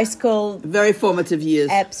formative. The high school. Very formative years.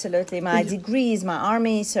 Absolutely. My degrees, my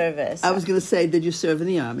army service. I was going to say, did you serve in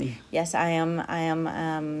the army? Yes, I'm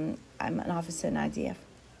an officer in IDF.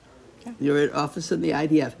 Yeah. You're an officer in the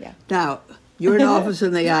IDF. Yeah. Now, you're an officer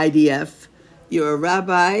in the IDF. You're a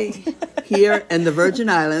rabbi here in the Virgin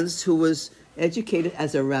Islands who was educated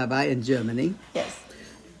as a rabbi in Germany. Yes.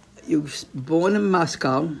 You were born in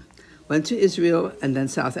Moscow, went to Israel and then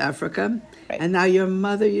South Africa. Right. And now your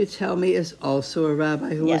mother, you tell me, is also a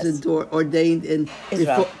rabbi who was ordained in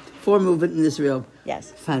Israel. Reform movement in Israel.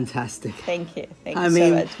 Yes. Fantastic. Thank you. Thank you I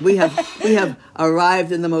mean, so much. we have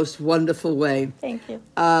arrived in the most wonderful way. Thank you.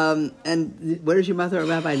 And where is your mother a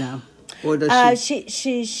rabbi now? Or does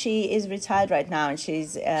she is retired right now, and she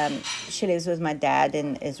lives with my dad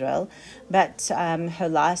in Israel. But her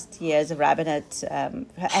last years of rabbinate, her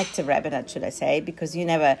active rabbinate, should I say, because you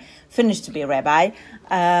never finish to be a rabbi.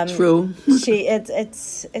 True.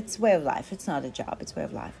 It's way of life. It's not a job. It's way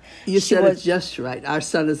of life. You said it just right. Our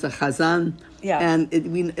son is a chazan. Yeah. And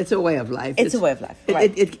it's a way of life. It's a way of life.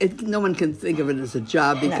 Right. No one can think of it as a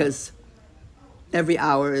job because every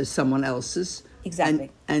hour is someone else's. Exactly.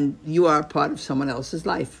 And you are part of someone else's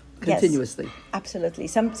life continuously. Yes, absolutely.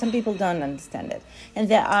 Some people don't understand it. And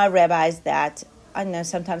there are rabbis that, I know,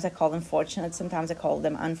 sometimes I call them fortunate, sometimes I call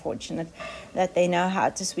them unfortunate, that they know how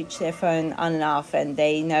to switch their phone on and off, and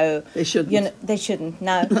they know... They shouldn't. They shouldn't.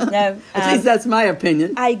 No, no. At least that's my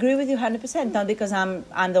opinion. I agree with you 100%, not because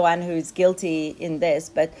I'm the one who's guilty in this,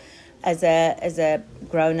 but as a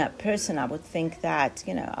grown-up person, I would think that,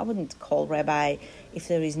 I wouldn't call rabbi if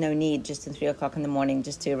there is no need just at 3 o'clock in the morning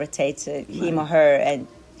just to irritate him or her and,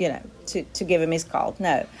 to give a missed call.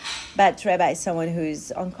 No. But rabbi is someone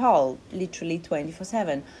who's on call literally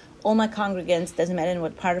 24/7. All my congregants, doesn't matter in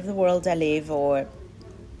what part of the world I live or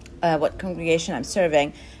what congregation I'm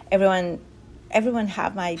serving, everyone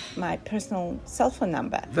have my personal cell phone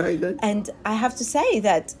number. Very good. And I have to say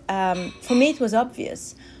that for me it was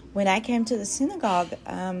obvious. When I came to the synagogue,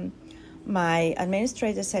 my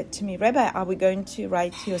administrator said to me, Rabbi, are we going to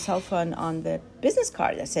write your cell phone on the business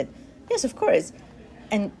card? I said, yes, of course.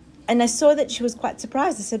 And I saw that she was quite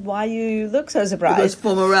surprised. I said, why you look so surprised? Because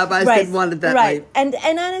former rabbis didn't want it that way. And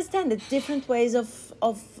I understand it, different ways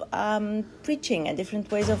of preaching and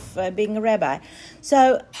different ways of being a rabbi.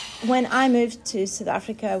 So when I moved to South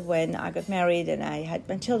Africa, when I got married and I had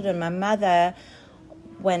my children, my mother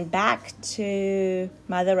went back to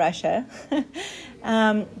Mother Russia,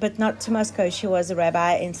 but not to Moscow. She was a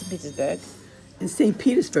rabbi in St. Petersburg. In St.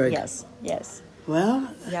 Petersburg? Yes.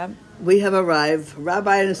 Well, yeah. We have arrived,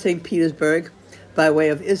 rabbi in St. Petersburg, by way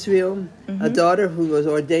of Israel, a daughter who was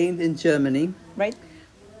ordained in Germany. Right.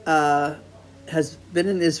 Has been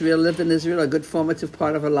in Israel, lived in Israel, a good formative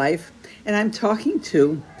part of her life. And I'm talking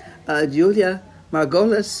to Julia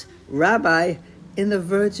Margolis, rabbi in the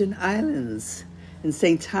Virgin Islands. In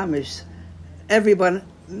St. Thomas.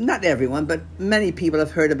 Not everyone, but many people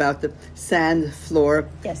have heard about the sand floor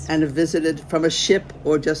and have visited from a ship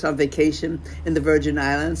or just on vacation in the Virgin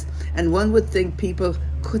Islands. And one would think people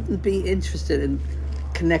couldn't be interested in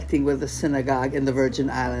connecting with a synagogue in the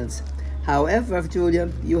Virgin Islands. However, Julia,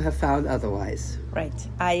 you have found otherwise. Right.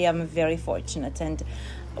 I am very fortunate. And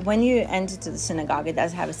when you enter to the synagogue, it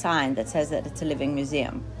does have a sign that says that it's a living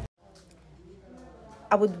museum.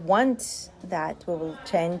 I would want that we will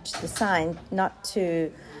change the sign not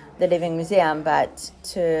to the Living Museum, but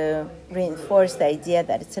to reinforce the idea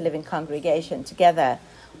that it's a living congregation together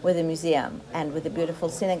with the museum and with the beautiful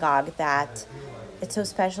synagogue, that it's so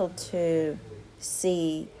special to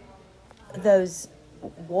see those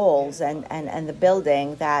walls and the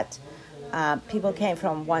building that people came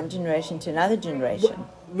from one generation to another generation.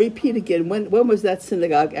 Repeat again, when was that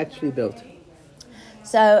synagogue actually built?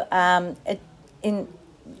 So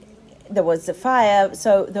there was a fire.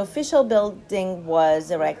 So the official building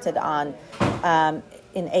was erected in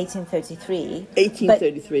 1833.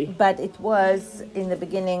 1833. But it was in the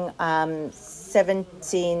beginning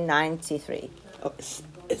 1793.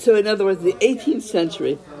 So in other words, the 18th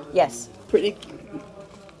century. Yes.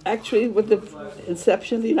 Actually, with the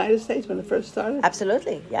inception of the United States, when it first started?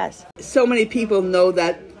 Absolutely, yes. So many people know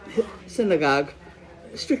that synagogue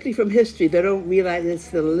strictly from history. They don't realize it's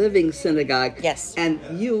the living synagogue. Yes. And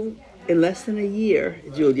you, in less than a year,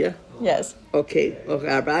 Julia. Yes. Okay, or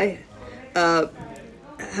Rabbi,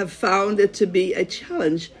 have found it to be a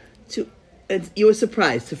challenge to, and you were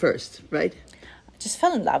surprised at first, right? Just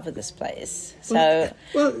fell in love with this place. So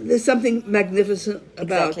well, there's something magnificent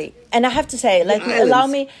about exactly. And I have to say, allow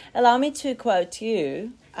me to quote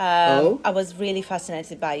you. I was really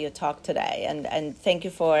fascinated by your talk today, and thank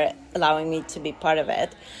you for allowing me to be part of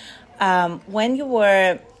it. When you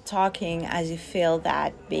were talking, as you feel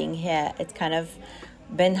that being here, it's kind of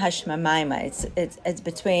ben hashmamayma. It's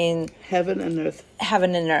between heaven and earth.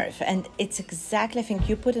 Heaven and earth, and it's exactly, I think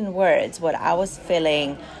you put in words what I was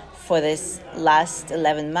feeling for this last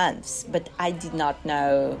 11 months, but I did not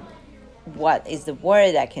know what is the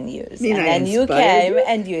word I can use. And then you came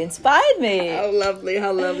and you inspired me. How lovely,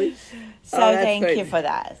 how lovely. So thank you for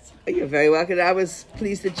that. You're very welcome. I was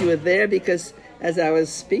pleased that you were there because as I was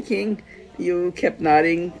speaking, you kept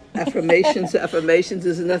nodding. Affirmations, affirmations.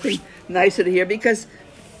 There's nothing nicer to hear because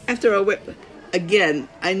after a while, again,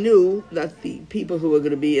 I knew that the people who were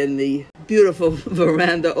going to be in the beautiful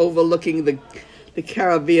veranda overlooking the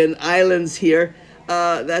Caribbean islands here,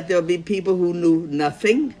 that there'll be people who knew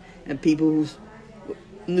nothing and people who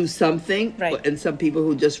knew something, right, and some people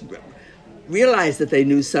who just realized that they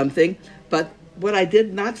knew something. But what I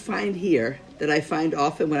did not find here, that I find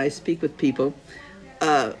often when I speak with people,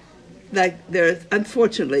 like there are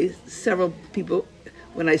unfortunately several people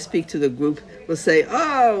when I speak to the group will say,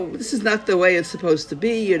 oh, this is not the way it's supposed to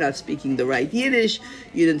be, you're not speaking the right Yiddish,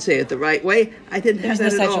 you didn't say it the right way. I didn't have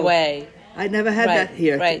that at all. There's no such a way. I never had that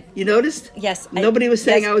here. Right. You noticed? Yes. Nobody was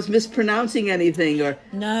saying I was mispronouncing anything or...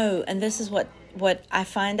 No, and this is what I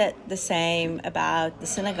find the same about the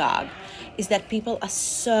synagogue, is that people are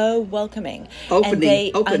so welcoming. Open.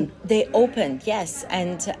 They opened, yes.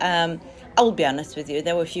 And I will be honest with you,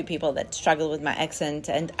 there were a few people that struggled with my accent,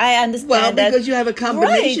 and I understand well, because you have a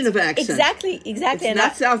combination of accents. Exactly. It's not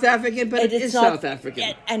South African, but it is South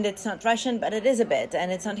African. And it's not Russian, but it is a bit.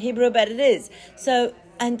 And it's not Hebrew, but it is. So,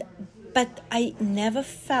 but I never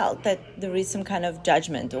felt that there is some kind of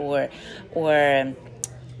judgment or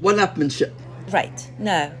one-upmanship. Right.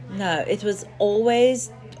 No. It was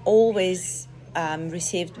always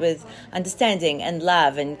received with understanding and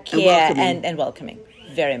love and care and welcoming.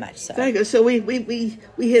 Very much so. Very good. So we hit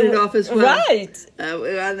it off as well. Right.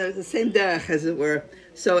 We're on the same derech, as it were.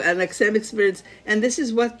 So, and the same experience. And this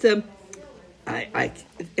is what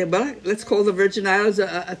let's call the Virgin Islands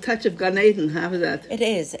a touch of Gan Eden. How is that? It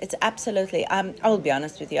is. It's absolutely. I will be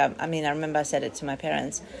honest with you. I mean, I remember I said it to my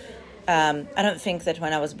parents. I don't think that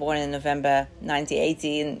when I was born in November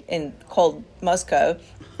 1980 in cold Moscow,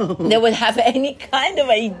 they would have any kind of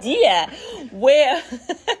idea where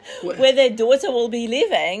their daughter will be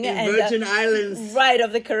living. In Virgin Islands. Right,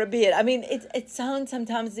 of the Caribbean. I mean, it sounds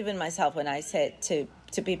sometimes, even myself, when I say it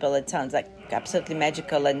to people, it sounds like absolutely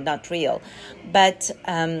magical and not real. But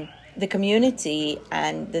the community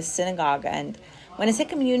and the synagogue, and when I say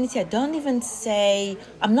community, I'm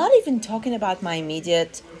not even talking about my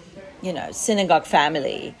immediate synagogue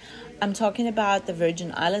family. I'm talking about the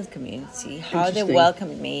Virgin Islands community, how they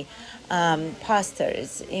welcomed me,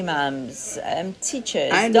 pastors, imams,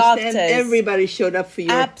 teachers, I understand doctors. Everybody showed up for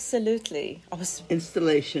your absolutely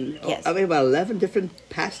installation. Yes. I mean, about 11 different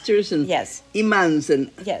pastors and yes. imams. And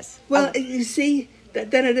yes. Well, you see,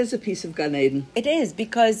 then it is a piece of Gan Eden. It is,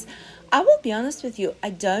 because I will be honest with you, I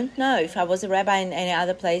don't know if I was a rabbi in any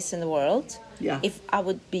other place in the world, if I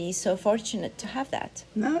would be so fortunate to have that.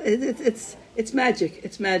 No, it's magic.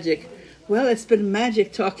 It's magic. Well, it's been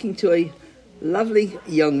magic talking to a lovely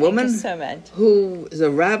young woman. Thank you so much. Who is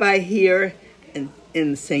a rabbi here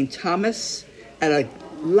in St. Thomas at a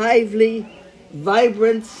lively,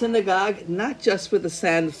 vibrant synagogue, not just with a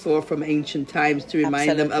sand floor from ancient times to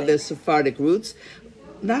remind them of their Sephardic roots,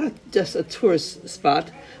 not just a tourist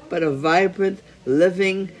spot, but a vibrant,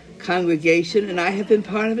 living congregation. And I have been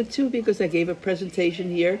part of it too, because I gave a presentation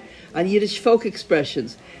here on Yiddish folk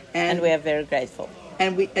expressions. And we are very grateful.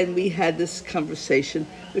 And we had this conversation,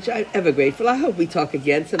 which I'm ever grateful. I hope we talk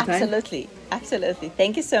again sometime. Absolutely. Absolutely.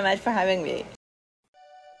 Thank you so much for having me.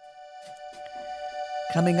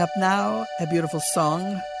 Coming up now, a beautiful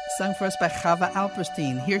song sung for us by Chava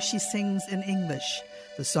Alperstein. Here she sings in English.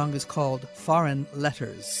 The song is called Foreign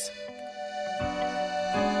Letters.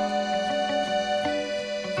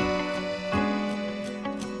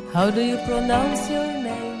 How do you pronounce your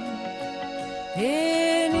name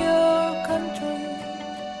in your country?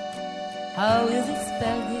 How is it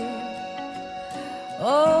spelled here?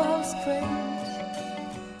 Oh, how strange.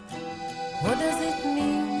 What does it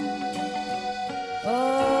mean?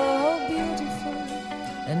 Oh, how beautiful.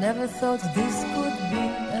 I never thought this could be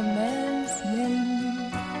a man's name.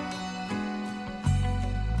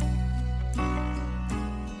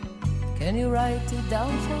 Can you write it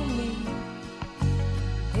down for me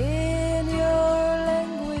in your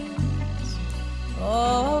language?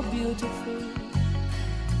 Oh, beautiful.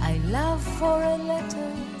 I love foreign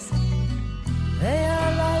letters. They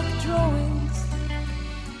are like drawings.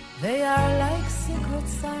 They are like secret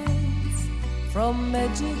signs from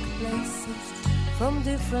magic places, from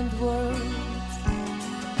different worlds.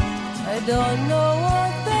 I don't know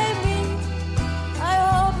what they mean. I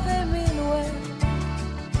hope they mean well.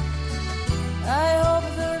 I hope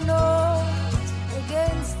they're not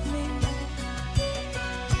against me.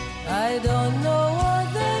 I don't know what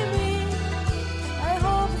they mean. I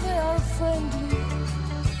hope they are friendly.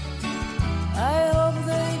 I hope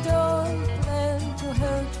they don't plan to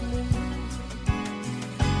hurt me.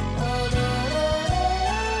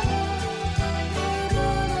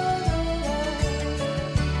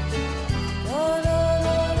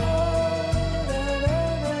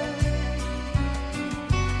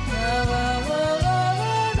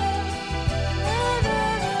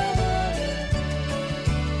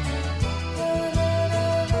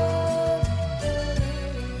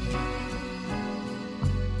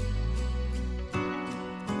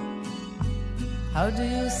 How do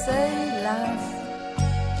you say laugh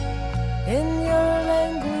in your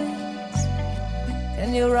language?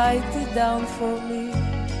 Can you write it down for me?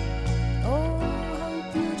 Oh,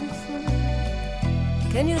 how beautiful.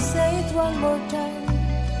 Can you say it one more time?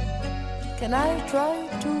 Can I try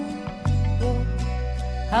to? Oh,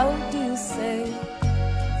 how do you say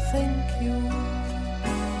thank you?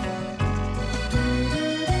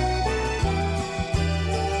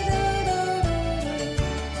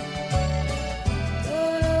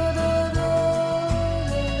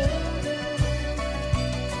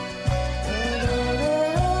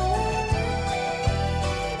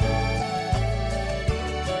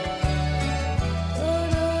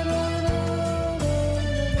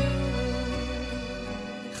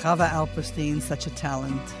 Chava Alperstein, such a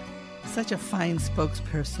talent, such a fine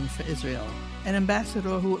spokesperson for Israel, an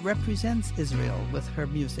ambassador who represents Israel with her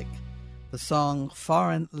music. The song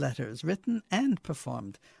Foreign Letters, written and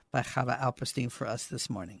performed by Chava Alperstein for us this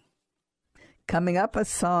morning. Coming up, a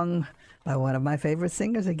song by one of my favorite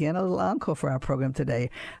singers, again a little encore for our program today,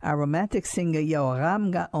 our romantic singer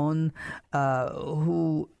Yoram Gaon,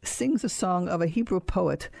 who sings a song of a Hebrew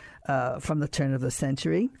poet from the turn of the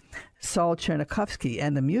century, Saul Chernikovsky,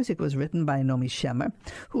 and the music was written by Nomi Shemer,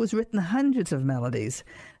 who has written hundreds of melodies.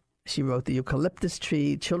 She wrote the Eucalyptus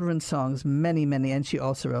Tree, children's songs, many, and she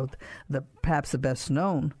also wrote perhaps the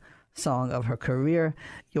best-known song of her career,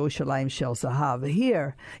 Yerushalayim Shel Zahav.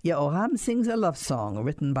 Here, Yoram sings a love song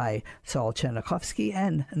written by Saul Chernikovsky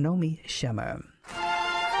and Nomi Shemer.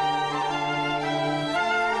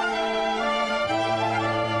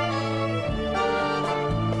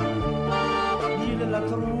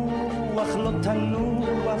 לא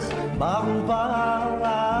תנוח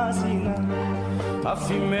בערובה זינה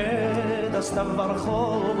אף עמד הסתיו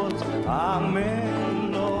ברחובות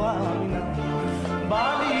אמן לא אמינה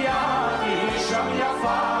בעלייתי שם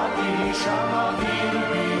יפתי שם אוויר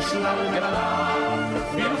בשלל גרלה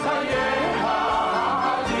בין חייה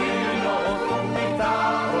העדינות וביתה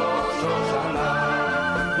ראש השנה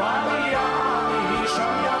בעלייתי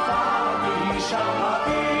שם יפתי שם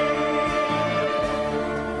אוויר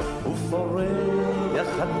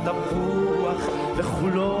התפוח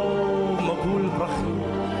וכולו מבול פרחים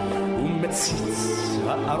ומציץ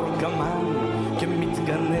הארגמן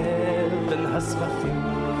כמתגנב בין הסבכים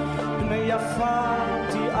בני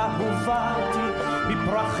יפתי אהובתי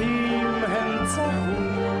מפרחים הם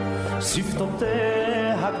צחו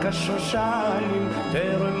שפתותיה כשושנים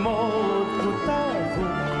תרמות כותבו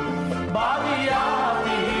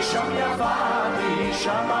בליאבי שם יפתי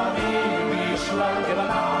שם אביבי שלל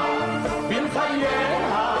גבנה בלחייה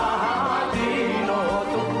העדינות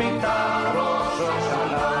וביתה ראש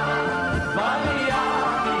השנה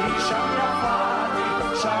בליאבי שם יפתי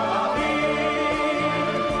שם אביבי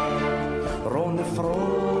רונף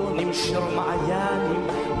רונים שיר מעיינים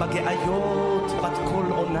בגאיות בת כל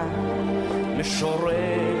עונה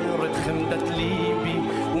משוררת חמדת ליבי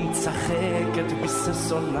ומצחקת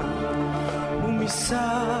בססונה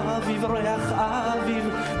ומסביב ריח אביב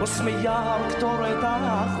וסמייר קטורת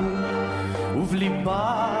החום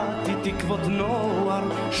ובליבתי תקוות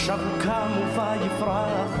נוער שבו קמו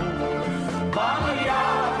ויפרחו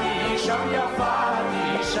בליאבי שם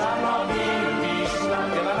יפתי שם אביבי שלל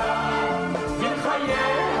גבנה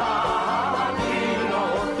ולחייה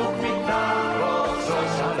העדינות וביתה ראש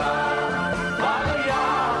השנה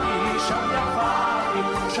בליאבי שם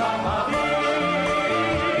יפתי שם אביבי.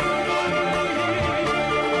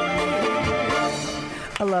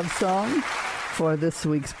 A love song for this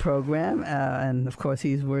week's program, and of course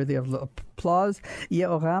he's worthy of applause.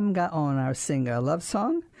 Yehoram Gaon, our singer, a love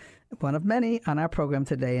song, one of many on our program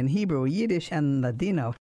today in Hebrew, Yiddish, and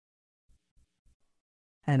Ladino.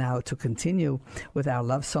 And now to continue with our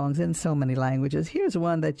love songs in so many languages, here's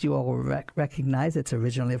one that you all recognize. It's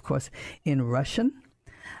originally, of course, in Russian,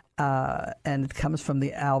 and it comes from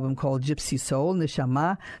the album called Gypsy Soul,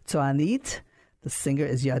 Neshama Tzoanit. The singer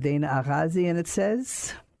is Yardena Arazi, and it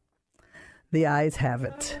says, the eyes have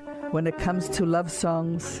it. When it comes to love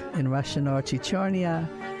songs in Russian or Chichornia,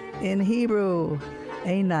 in Hebrew,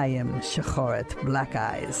 Einayim Shechoret, black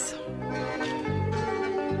eyes.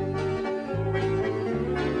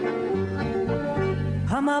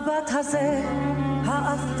 המבט הזה,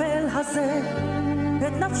 האפל הזה,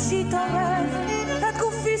 את נפשי טרף, את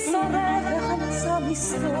גופי שורף, וחמצה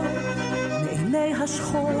מסתור, מעיני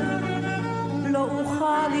השחור, לא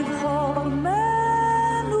אוכל לבחור מנוחה.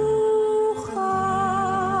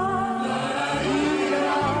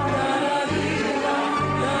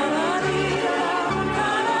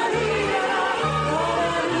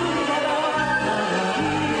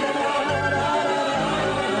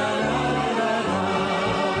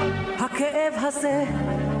 הכאב הזה,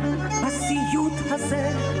 הסיוט הזה,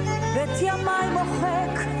 ואת ימיי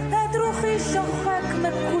מוחק, את רוחי שוחק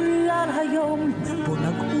מקולל היום, בו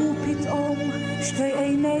נגעו פתאום שתי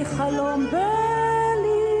עיני חלום בליבי.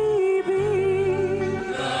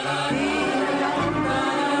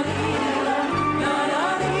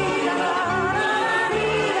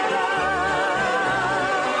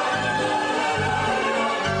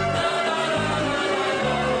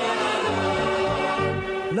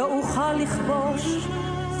 לא אוכל לכבוש,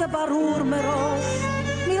 זה ברור מראש,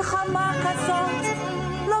 מלחמה כזאת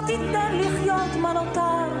לא תיתן לחיות מה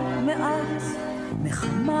נותר מעט.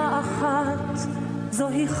 נחמה אחת,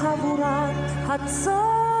 זוהי חבורת הצוני.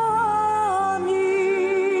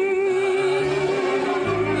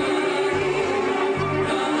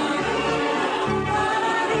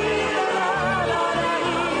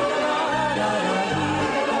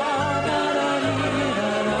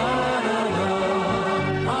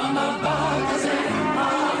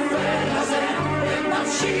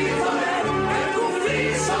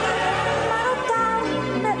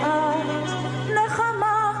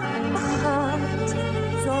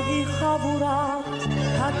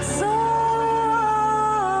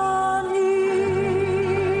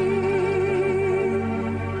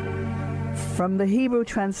 From the Hebrew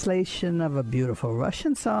translation of a beautiful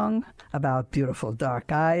Russian song about beautiful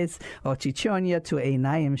dark eyes, or Chichonia to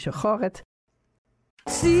Einayim Shechoret.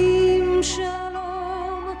 Sim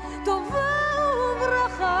shalom, tova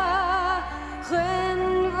ubracha, chen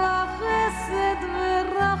v'chesed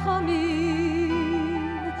v'rachamim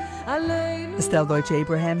aleinu. Estelle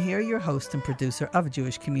Deutsch-Abraham here, your host and producer of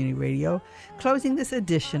Jewish Community Radio, closing this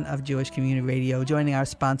edition of Jewish Community Radio, joining our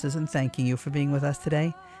sponsors and thanking you for being with us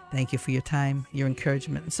today. Thank you for your time, your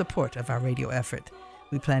encouragement, and support of our radio effort.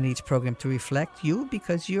 We plan each program to reflect you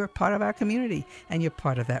because you're part of our community and you're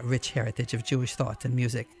part of that rich heritage of Jewish thought and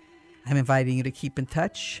music. I'm inviting you to keep in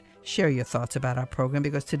touch, share your thoughts about our program,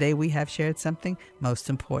 because today we have shared something most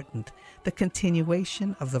important, the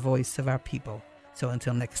continuation of the voice of our people. So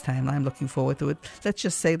until next time, I'm looking forward to it. Let's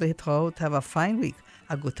just say lehitraot, have a fine week.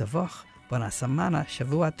 Agut tavoch, bona samana,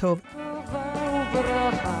 shavua tov.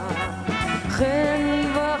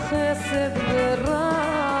 חסד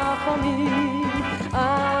ורחמים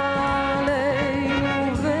עלינו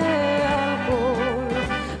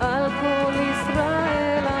ועל כל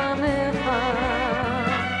ישראל עמך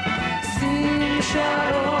שים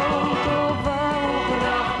שלום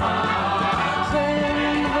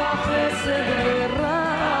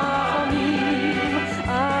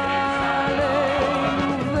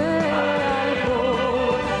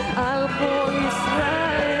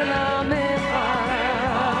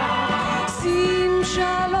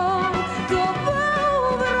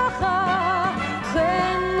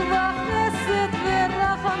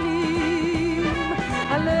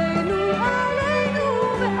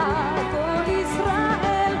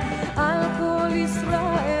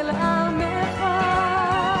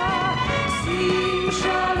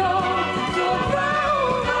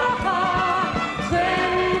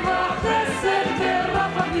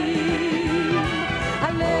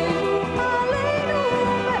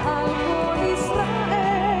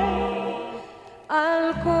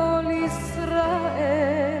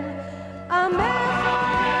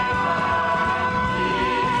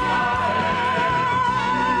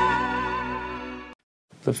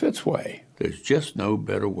the Fitz way. There's just no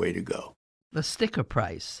better way to go. The sticker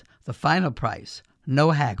price, the final price,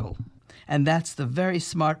 no haggle. And that's the very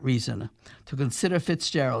smart reason to consider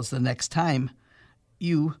Fitzgerald's the next time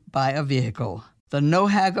you buy a vehicle. The no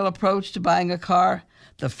haggle approach to buying a car,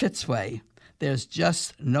 the Fitz way. There's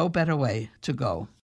just no better way to go.